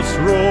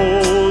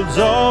crossroads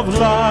of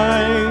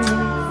life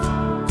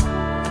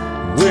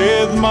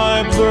with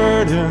my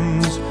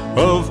burdens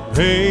of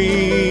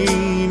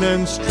pain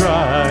and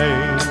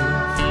strife.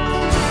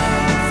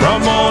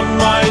 From on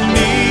my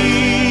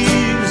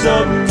knees,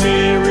 a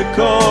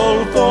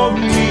miracle for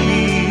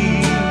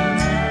me.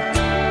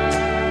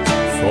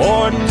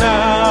 For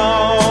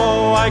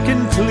now I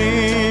can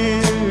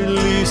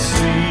clearly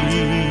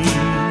see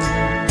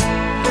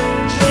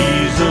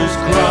Jesus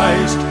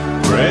Christ,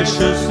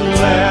 precious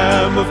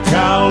Lamb of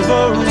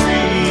Calvary,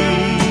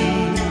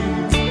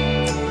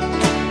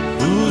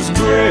 whose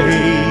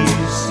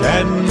grace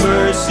and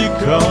mercy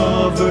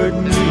covered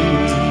me.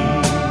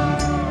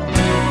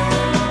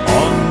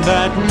 On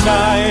that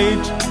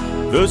night,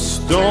 the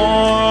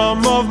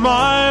storm of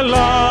my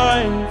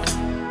life,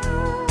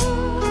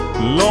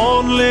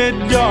 lonely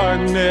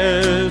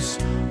darkness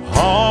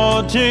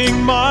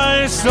haunting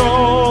my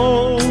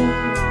soul,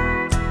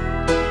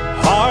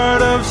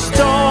 heart of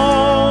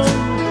stone,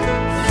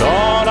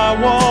 thought I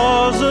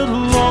was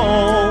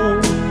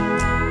alone,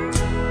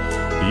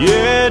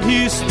 yet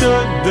he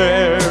stood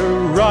there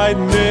right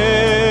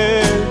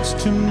next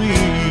to me.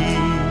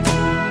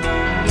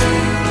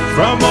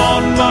 From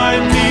on my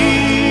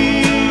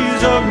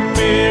knees, a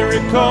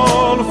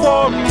miracle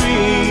for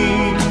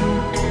me.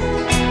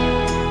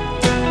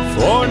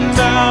 For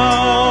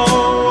now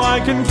I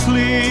can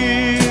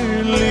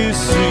clearly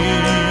see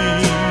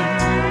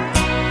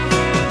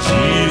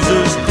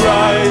Jesus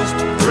Christ,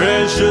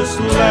 precious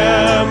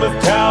Lamb of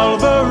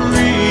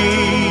Calvary,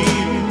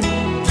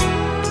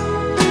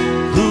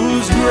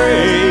 whose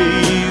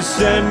grace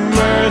and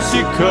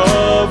mercy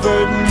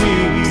covered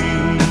me.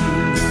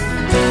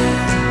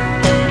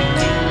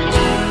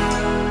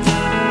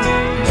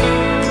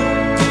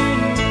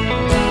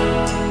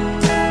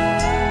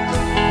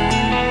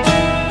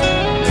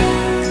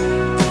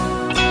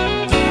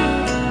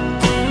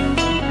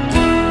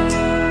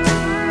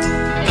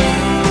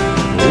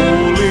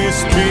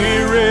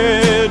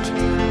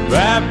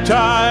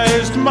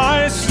 Baptized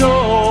my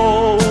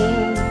soul,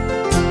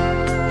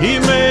 he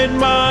made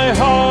my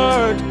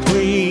heart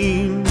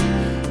clean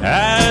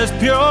as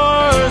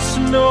pure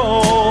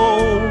snow.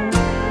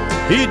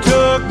 He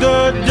took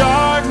the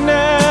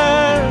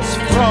darkness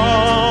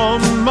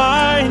from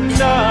my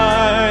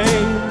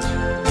night,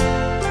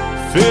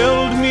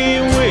 filled me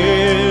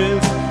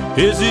with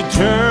his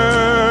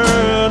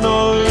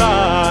eternal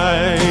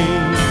light.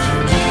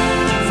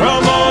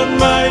 From on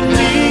my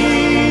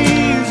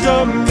knees,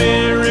 a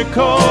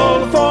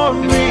miracle for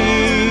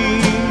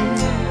me.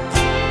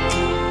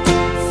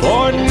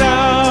 For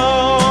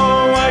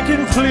now I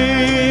can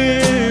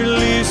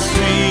clearly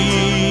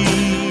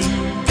see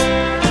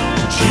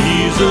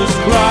Jesus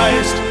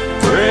Christ,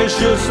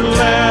 precious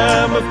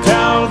Lamb of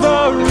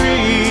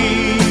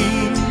Calvary,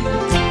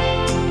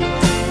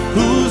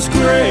 whose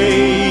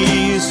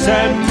grace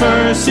and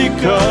mercy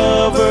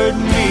covered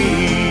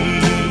me.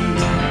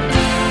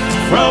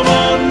 From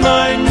on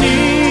my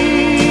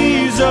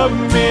knees, a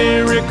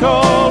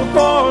miracle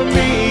for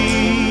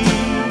me.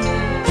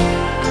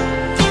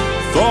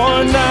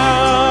 For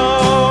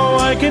now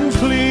I can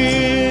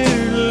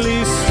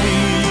clearly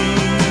see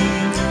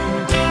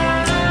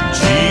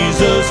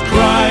Jesus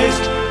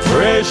Christ,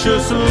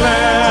 precious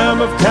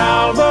Lamb of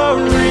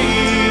Calvary,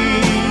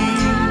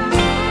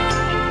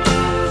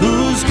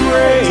 whose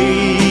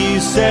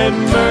grace and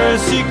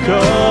mercy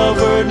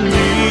covered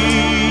me.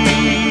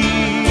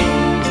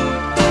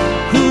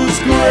 Whose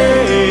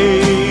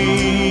grace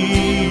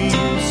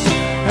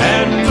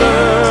and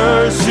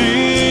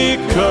mercy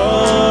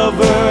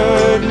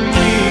covered me.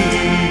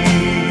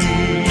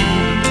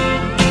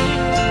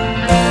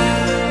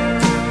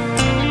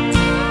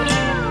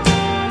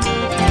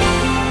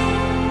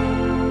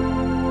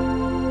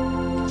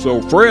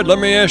 So, Fred, let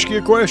me ask you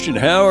a question.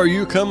 How are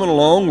you coming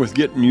along with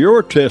getting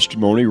your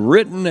testimony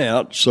written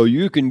out so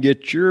you can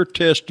get your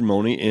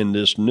testimony in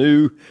this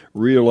new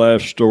Real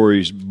Life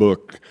Stories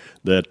book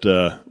that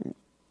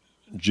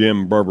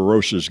Jim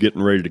Barbarossa is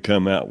getting ready to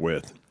come out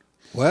with?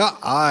 Well,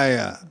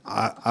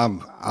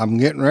 I'm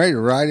getting ready to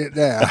write it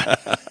down.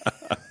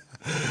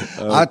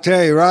 I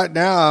tell you right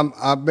now,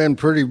 I've been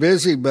pretty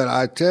busy, but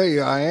I tell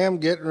you, I am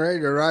getting ready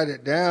to write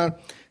it down.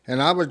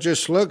 And I was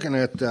just looking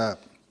at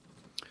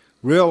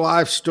Real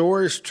Life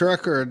Stories,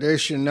 Trucker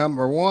Edition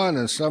 #1,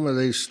 and some of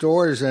these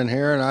stories in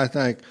here, and I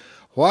think,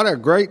 what a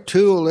great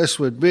tool this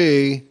would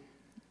be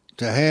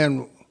to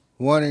hand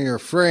one of your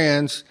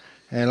friends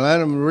and let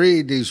them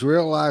read these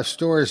real life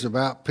stories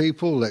about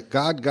people that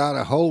God got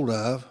a hold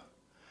of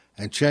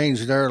and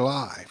changed their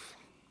life.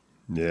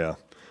 Yeah,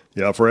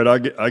 Fred,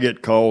 I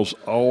get calls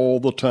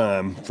all the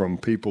time from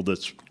people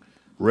that's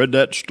read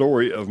that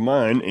story of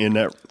mine in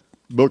that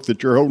book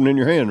that you're holding in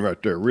your hand right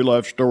there, Real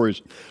Life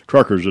Stories,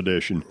 Truckers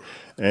Edition.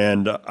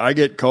 And I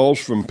get calls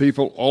from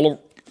people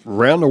all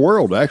around the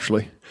world,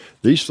 actually.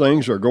 These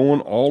things are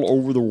going all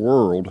over the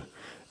world,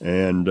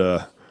 and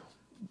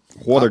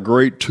what a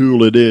great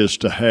tool it is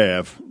to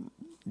have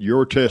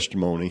your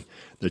testimony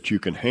that you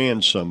can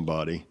hand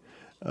somebody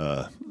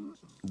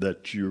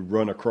that you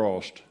run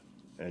across,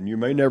 and you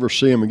may never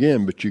see them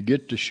again, but you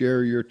get to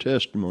share your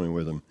testimony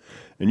with them.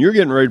 And you're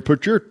getting ready to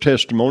put your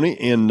testimony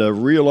in the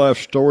Real Life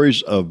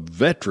Stories of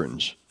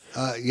Veterans.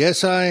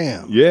 Yes, I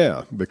am.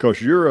 Yeah,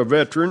 because you're a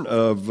veteran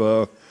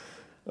of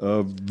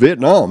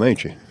Vietnam,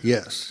 ain't you?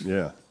 Yes.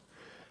 Yeah.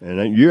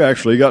 And you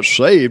actually got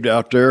saved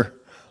out there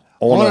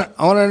on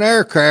an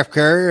aircraft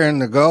carrier in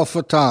the Gulf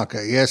of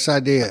Tonkin. Yes, I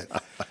did.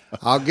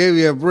 I'll give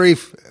you a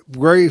brief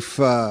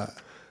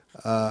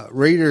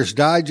Reader's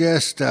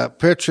Digest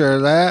picture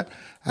of that.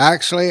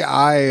 Actually,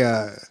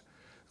 I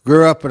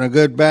grew up in a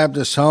good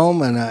Baptist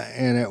home,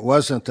 and it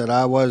wasn't that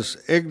I was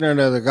ignorant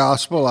of the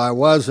gospel. I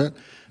wasn't.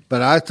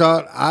 But I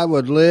thought I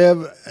would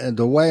live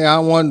the way I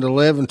wanted to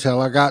live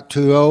until I got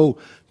too old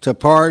to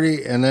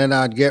party, and then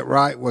I'd get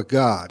right with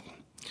God.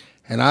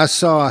 And I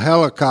saw a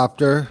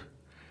helicopter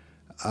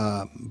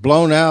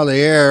blown out of the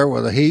air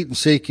with a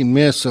heat-seeking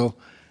missile,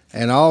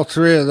 and all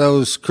three of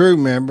those crew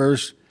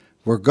members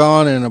were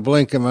gone in a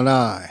blink of an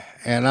eye.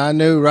 And I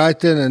knew right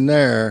then and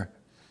there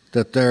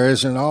that there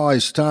isn't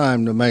always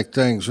time to make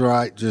things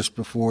right just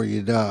before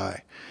you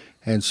die.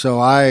 And so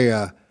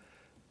I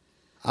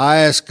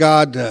asked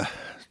God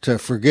to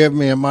forgive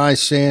me of my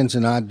sins,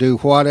 and I'd do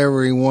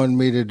whatever he wanted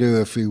me to do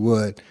if he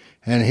would.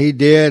 And he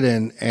did,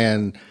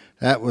 and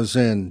that was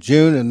in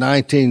June of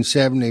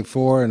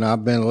 1974, and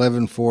I've been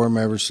living for him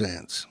ever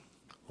since.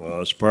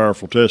 Well, it's a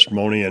powerful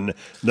testimony, and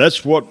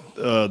that's what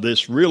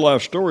this Real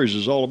Life Stories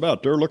is all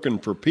about. They're looking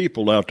for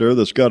people out there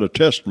that's got a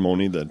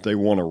testimony that they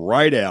want to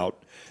write out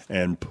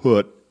and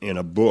put in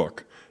a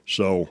book.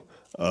 So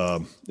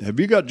have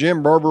you got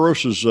Jim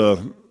Barbarossa's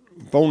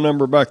phone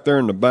number back there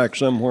in the back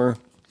somewhere?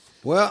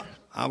 Well,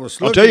 I'll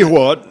tell you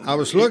what. I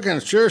was looking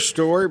at your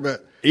story,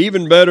 but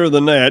even better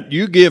than that,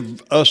 you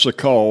give us a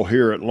call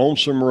here at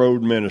Lonesome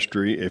Road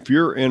Ministry if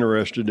you're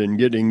interested in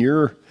getting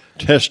your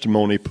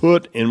testimony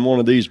put in one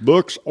of these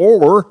books,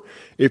 or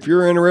if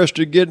you're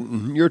interested in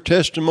getting your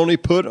testimony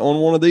put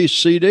on one of these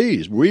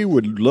CDs. We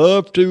would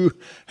love to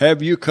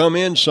have you come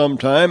in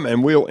sometime,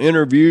 and we'll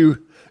interview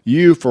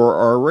you for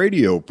our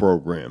radio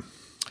program.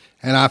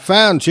 And I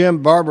found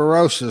Jim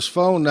Barbarossa's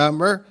phone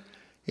number.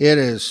 It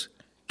is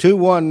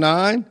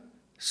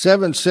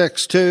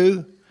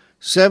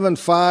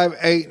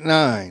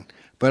 219-762-7589.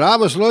 But I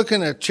was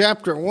looking at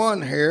chapter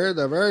 1 here.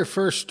 The very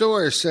first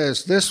story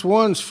says, "This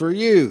one's for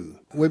you.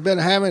 We've been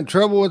having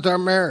trouble with our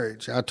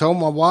marriage. I told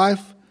my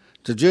wife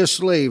to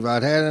just leave.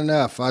 I'd had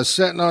enough. I was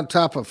sitting on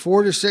top of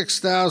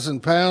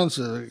 46,000 pounds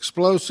of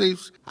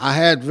explosives. I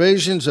had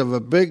visions of a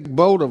big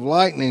bolt of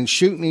lightning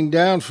shooting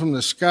down from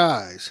the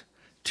skies.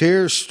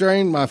 Tears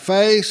stained my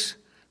face.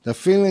 The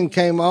feeling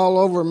came all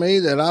over me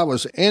that I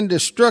was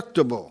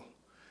indestructible."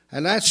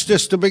 And that's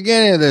just the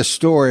beginning of this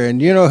story.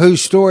 And you know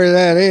whose story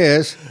that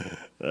is?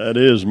 That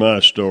is my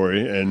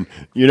story. And,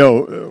 you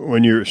know,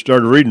 when you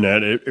started reading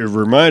that, it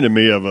reminded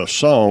me of a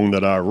song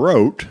that I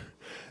wrote,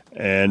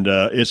 and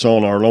it's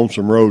on our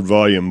Lonesome Road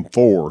Volume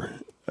 4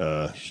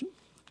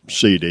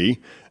 CD,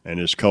 and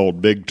it's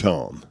called Big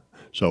Tom.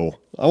 So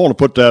I want to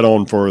put that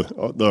on for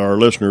our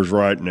listeners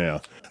right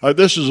now.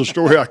 This is a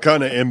story I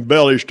kind of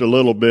embellished a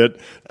little bit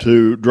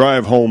to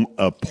drive home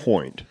a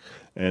point.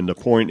 And the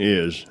point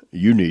is,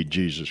 you need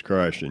Jesus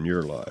Christ in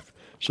your life.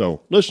 So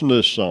listen to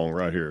this song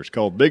right here. It's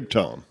called Big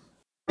Tom.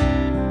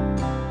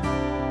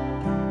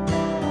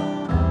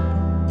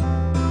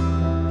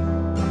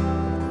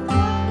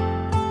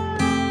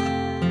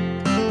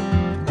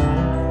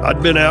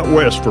 I'd been out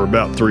west for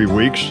about 3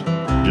 weeks,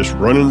 just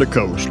running the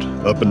coast,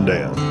 up and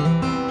down,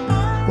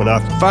 when I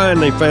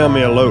finally found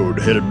me a load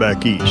headed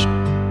back east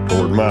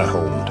toward my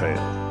hometown.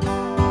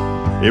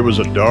 It was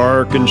a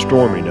dark and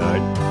stormy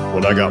night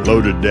when I got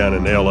loaded down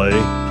in L.A.,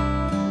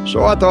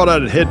 so I thought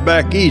I'd head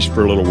back east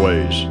for a little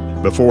ways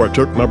before I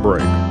took my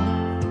break.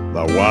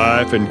 My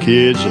wife and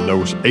kids and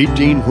those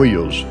 18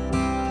 wheels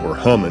were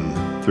humming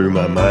through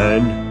my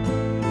mind.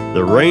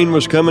 The rain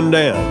was coming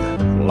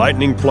down,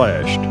 lightning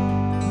flashed,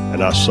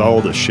 and I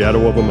saw the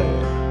shadow of a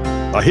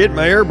man. I hit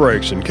my air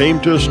brakes and came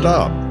to a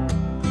stop.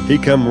 He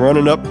come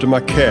running up to my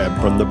cab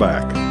from the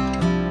back.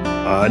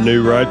 I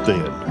knew right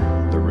then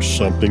there was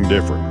something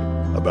different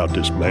about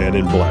this man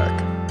in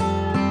black.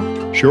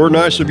 "Sure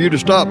nice of you to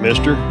stop,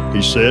 mister,"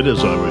 he said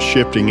as I was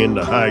shifting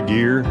into high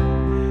gear.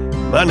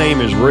 "My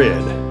name is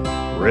Red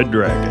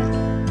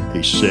Dragon,"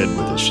 he said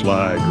with a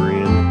sly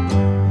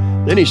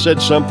grin. Then he said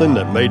something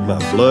that made my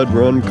blood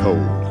run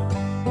cold.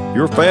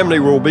 "Your family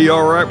will be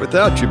all right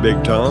without you,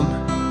 Big Tom.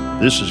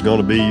 This is going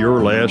to be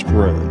your last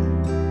run.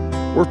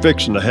 We're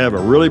fixing to have a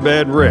really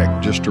bad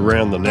wreck just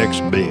around the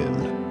next bend.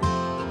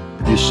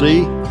 You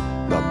see,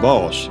 my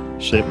boss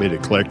sent me to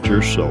collect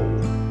your soul."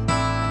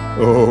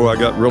 Oh, I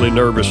got really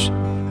nervous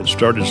and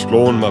started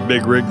slowing my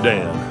big rig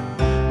down.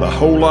 My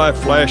whole life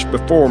flashed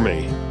before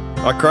me.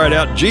 I cried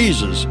out,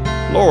 "Jesus,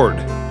 Lord,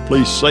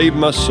 please save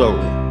my soul."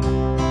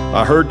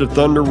 I heard the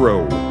thunder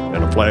roll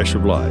and a flash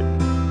of light,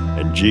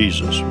 and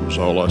Jesus was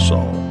all I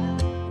saw.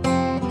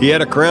 He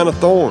had a crown of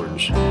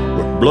thorns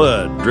with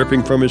blood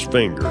dripping from his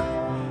finger.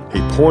 He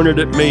pointed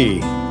at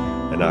me,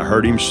 and I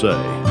heard him say,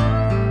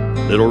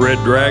 "Little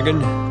red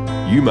dragon,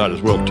 you might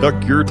as well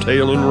tuck your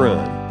tail and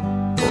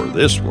run, for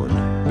this one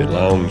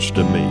belongs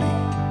to me."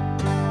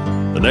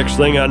 The next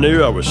thing I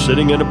knew, I was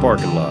sitting in a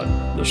parking lot.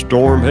 The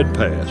storm had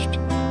passed,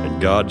 and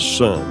God's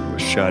sun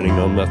was shining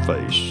on my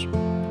face.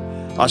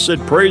 I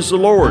said, "Praise the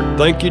Lord.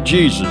 Thank you,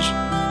 Jesus,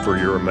 for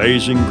your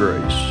amazing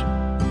grace."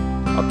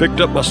 I picked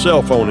up my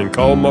cell phone and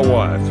called my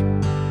wife.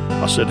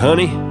 I said,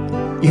 "Honey,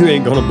 you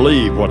ain't gonna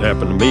believe what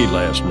happened to me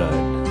last night.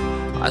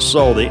 I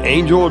saw the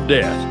angel of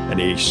death, and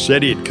he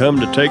said he'd come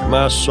to take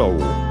my soul.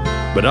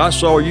 But I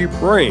saw you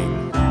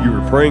praying. You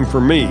were praying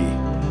for me,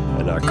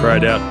 and I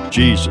cried out,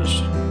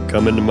 'Jesus,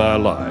 come into my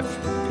life.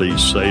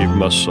 Please save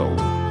my soul.'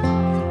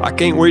 I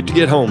can't wait to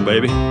get home,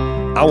 baby.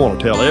 I want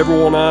to tell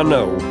everyone I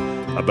know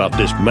about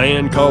this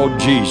man called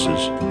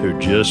Jesus who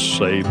just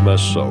saved my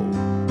soul."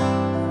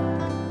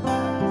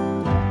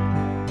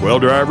 Well,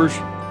 drivers,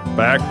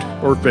 fact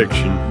or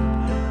fiction,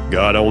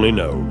 God only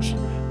knows.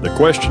 The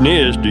question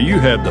is, do you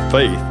have the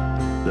faith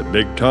that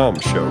Big Tom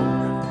showed?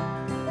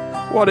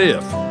 What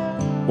if?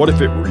 What if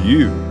it were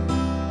you?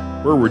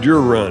 Where would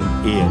your run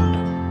end?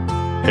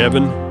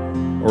 Heaven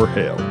or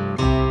hell?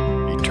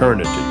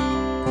 Eternity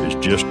is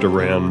just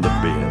around the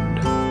bend.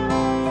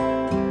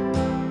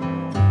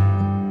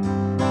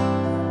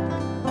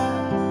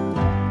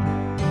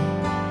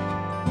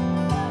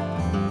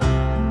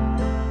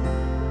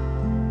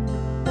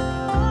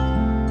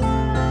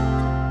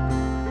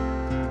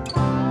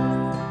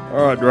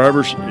 All right,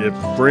 drivers, if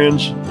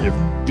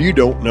you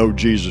don't know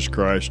Jesus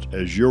Christ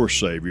as your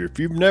Savior, if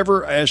you've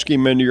never asked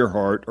Him into your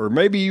heart, or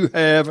maybe you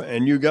have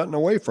and you've gotten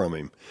away from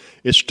Him,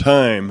 it's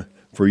time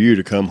for you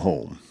to come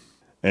home.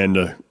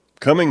 And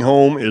coming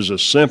home is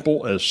as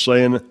simple as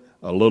saying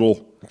a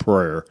little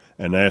prayer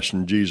and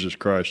asking Jesus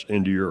Christ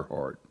into your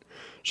heart.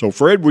 So,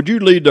 Fred, would you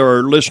lead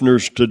our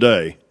listeners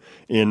today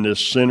in this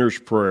sinner's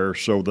prayer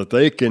so that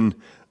they can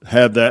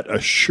have that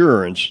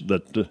assurance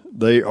that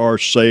they are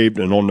saved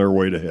and on their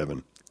way to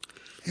heaven?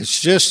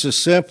 It's just as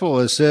simple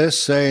as this,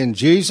 saying,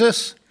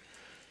 "Jesus,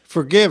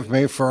 forgive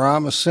me, for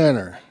I'm a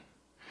sinner.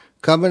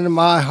 Come into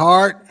my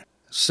heart,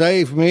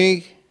 save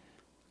me.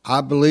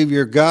 I believe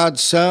you're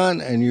God's Son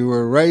and you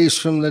were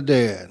raised from the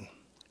dead."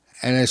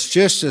 And it's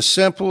just as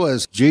simple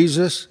as,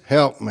 "Jesus,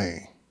 help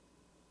me."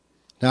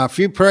 Now, if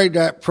you prayed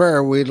that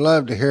prayer, we'd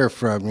love to hear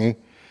from you.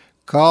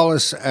 Call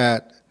us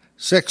at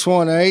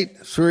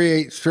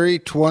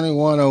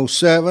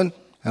 618-383-2107,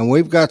 and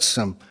we've got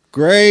some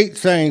great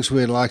things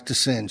we'd like to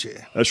send you.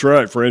 That's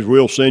right, friends.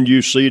 We'll send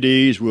you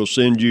CDs. We'll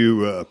send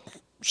you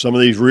some of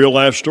these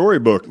real-life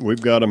storybooks.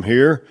 We've got them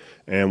here,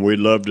 and we'd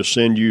love to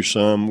send you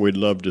some. We'd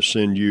love to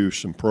send you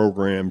some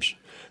programs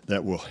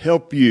that will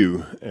help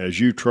you as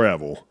you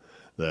travel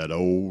that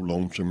old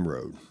lonesome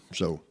road.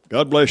 So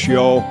God bless you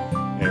all,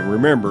 and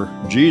remember,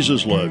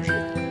 Jesus loves you,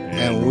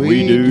 and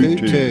we do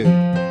too.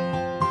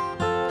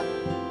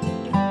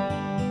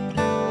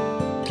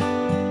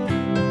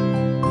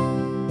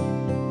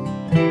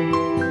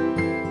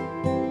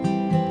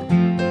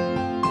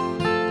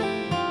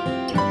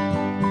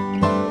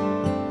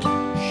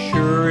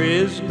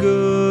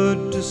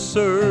 Good to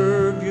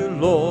serve you,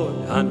 Lord.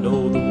 I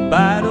know the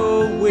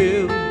battle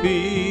will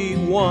be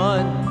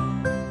won.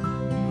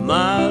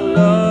 My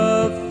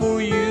love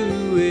for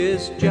you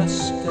is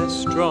just as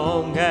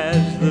strong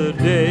as the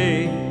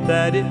day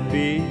that it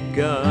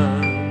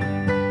begun.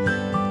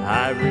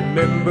 I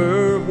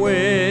remember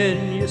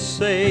when you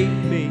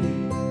saved me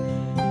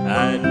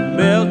and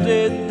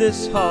melted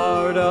this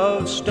heart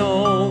of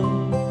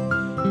stone.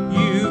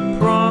 You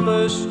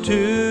promised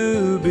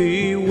to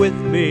be with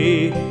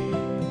me.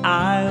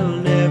 I'll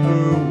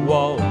never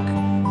walk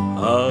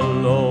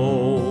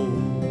alone.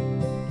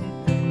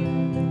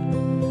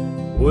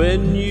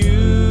 When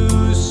you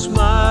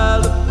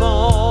smile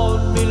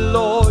upon me,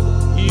 Lord,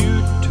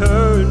 you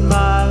turn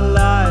my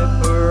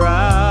life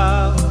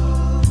around.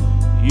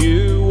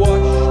 You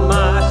wash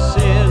my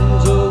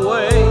sins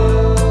away.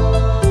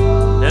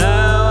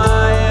 Now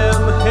I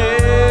am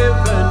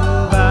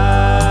heaven bound.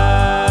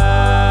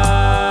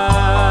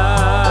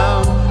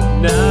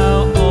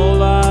 Now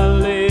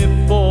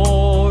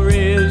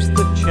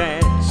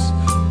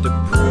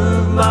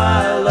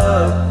my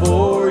love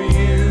for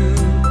you,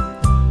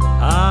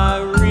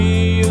 I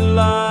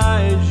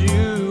realize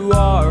you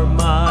are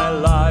my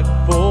life.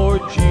 For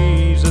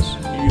Jesus,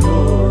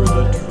 you're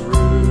the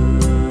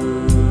truth.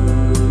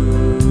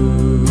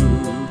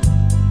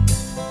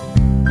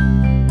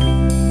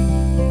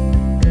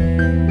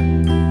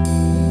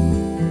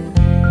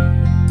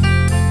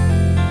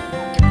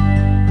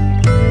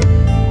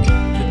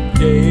 The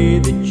day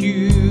that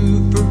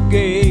you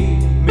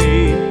forgave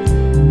me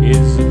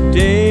is the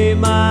day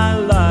my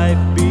life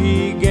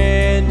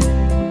began.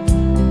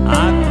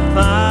 I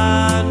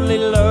finally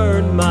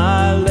learned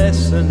my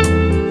lesson.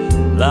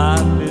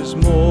 Life is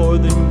more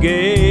than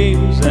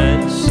games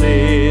and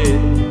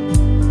sin.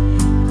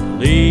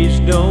 Please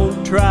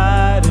don't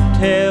try to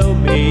tell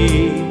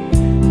me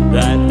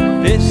that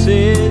this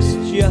is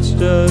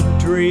just a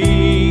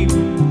dream.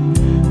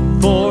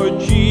 For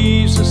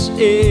Jesus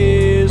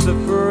is a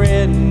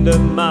friend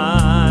of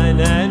mine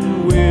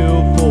and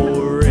will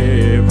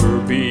forever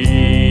be.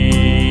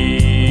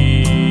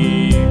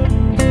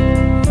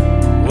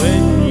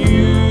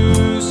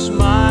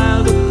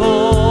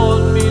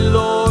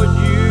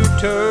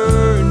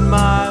 Turn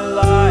my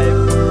life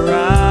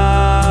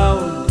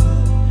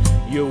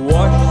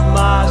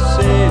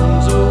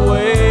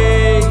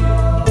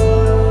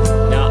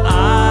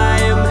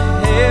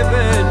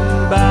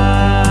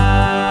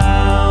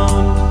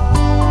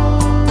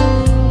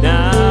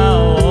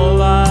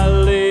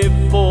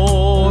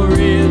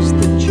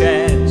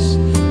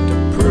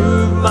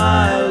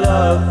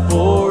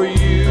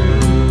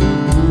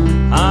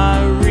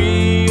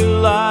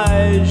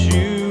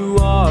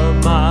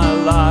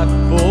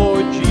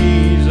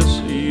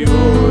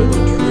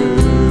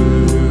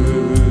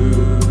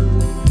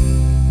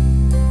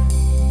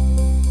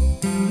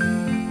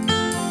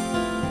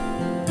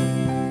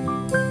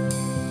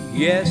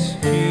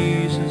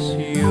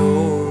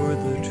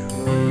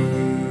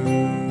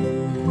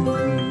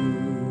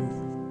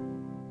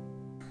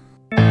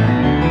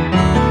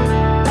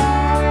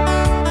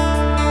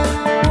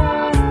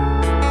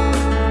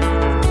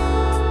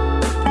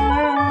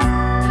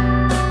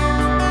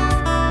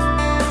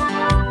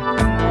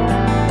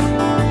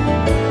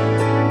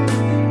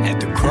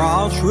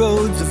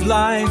roads of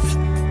life,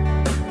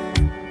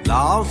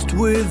 lost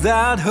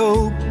without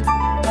hope.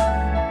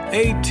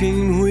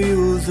 18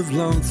 wheels of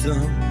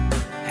lonesome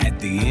at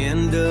the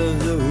end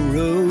of the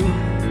road.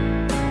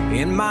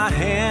 In my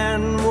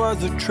hand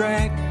was a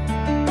tract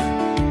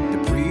the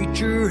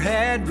preacher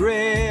had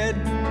read,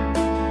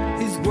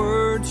 his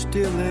words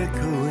still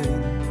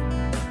echoing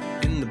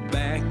in the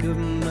back of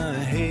my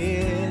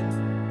head.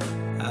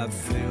 I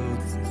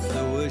felt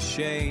so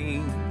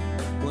ashamed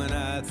when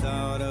I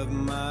thought of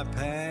my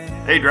past.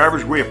 Hey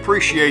drivers, we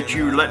appreciate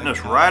you letting us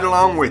ride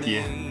along with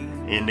you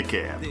in the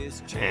cab.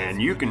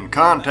 And you can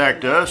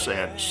contact us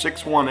at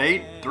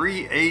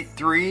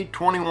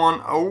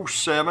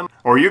 618-383-2107,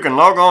 or you can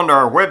log on to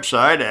our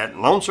website at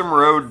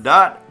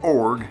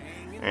lonesomeroad.org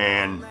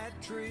and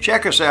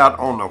check us out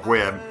on the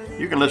web.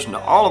 You can listen to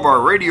all of our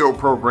radio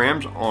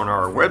programs on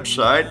our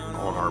website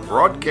on our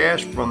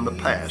broadcast from the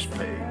past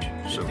page.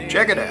 So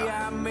check it out.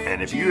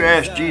 And if you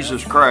ask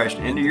Jesus Christ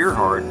into your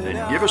heart,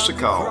 then give us a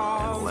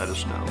call and let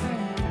us know.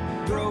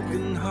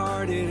 Broken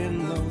hearted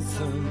and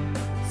lonesome,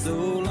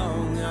 so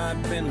long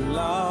I've been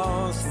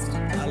lost.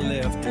 I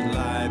left a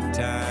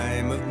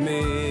lifetime of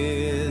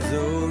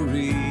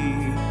misery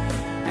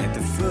at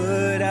the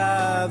foot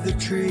of the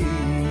tree.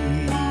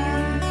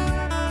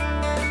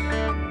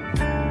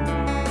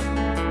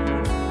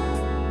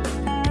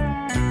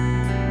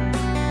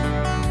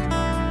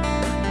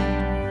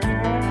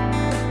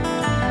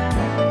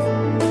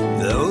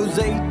 Those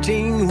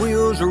 18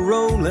 wheels are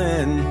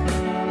rolling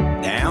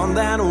down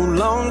that old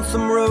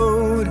lonesome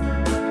road,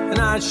 and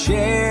I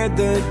shared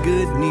the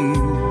good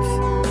news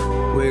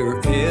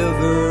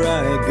wherever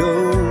I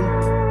go.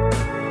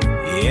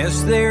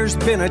 Yes, there's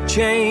been a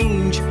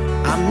change.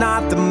 I'm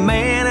not the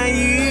man I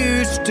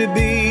used to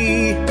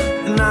be,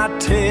 and I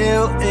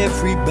tell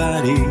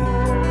everybody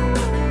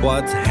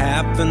what's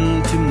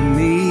happened to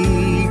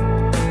me.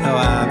 How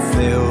I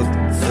felt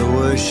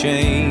so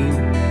ashamed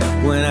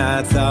when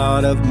I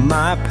thought of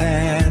my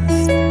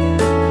past,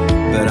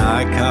 but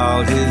I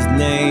called his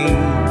name.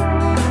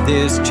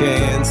 This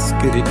chance,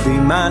 could it be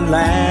my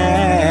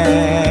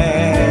last?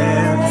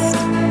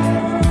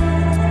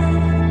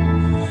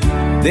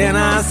 Then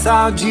I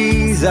saw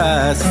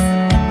Jesus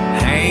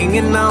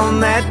hanging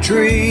on that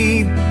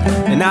tree,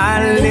 and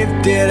I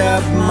lifted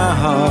up my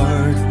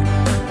heart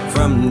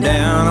from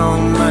down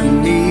on my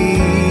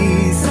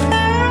knees.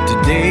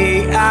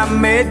 Today I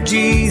met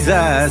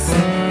Jesus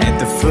at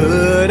the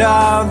foot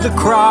of the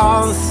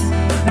cross,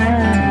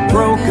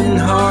 broken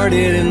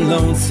hearted and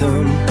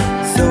lonesome,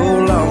 so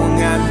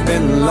long I'd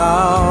been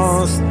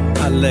lost.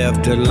 I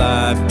left a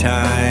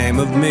lifetime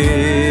of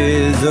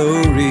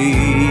misery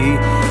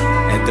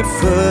at the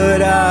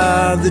foot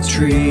of the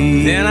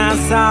tree. Then I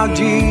saw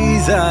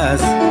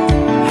Jesus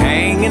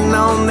hanging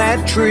on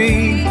that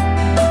tree.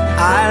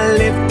 I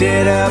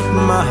lifted up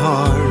my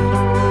heart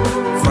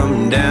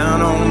from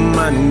down on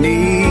my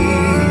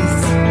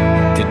knees.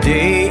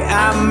 Today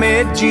I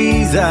met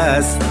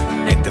Jesus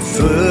at the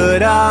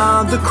foot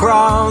of the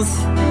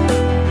cross,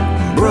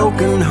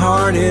 broken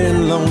hearted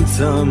and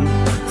lonesome,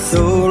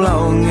 so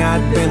long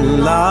I'd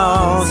been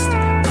lost.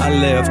 I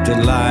left a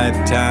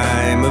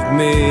lifetime of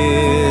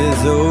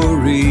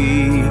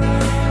misery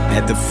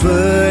at the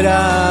foot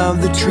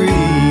of the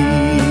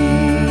tree.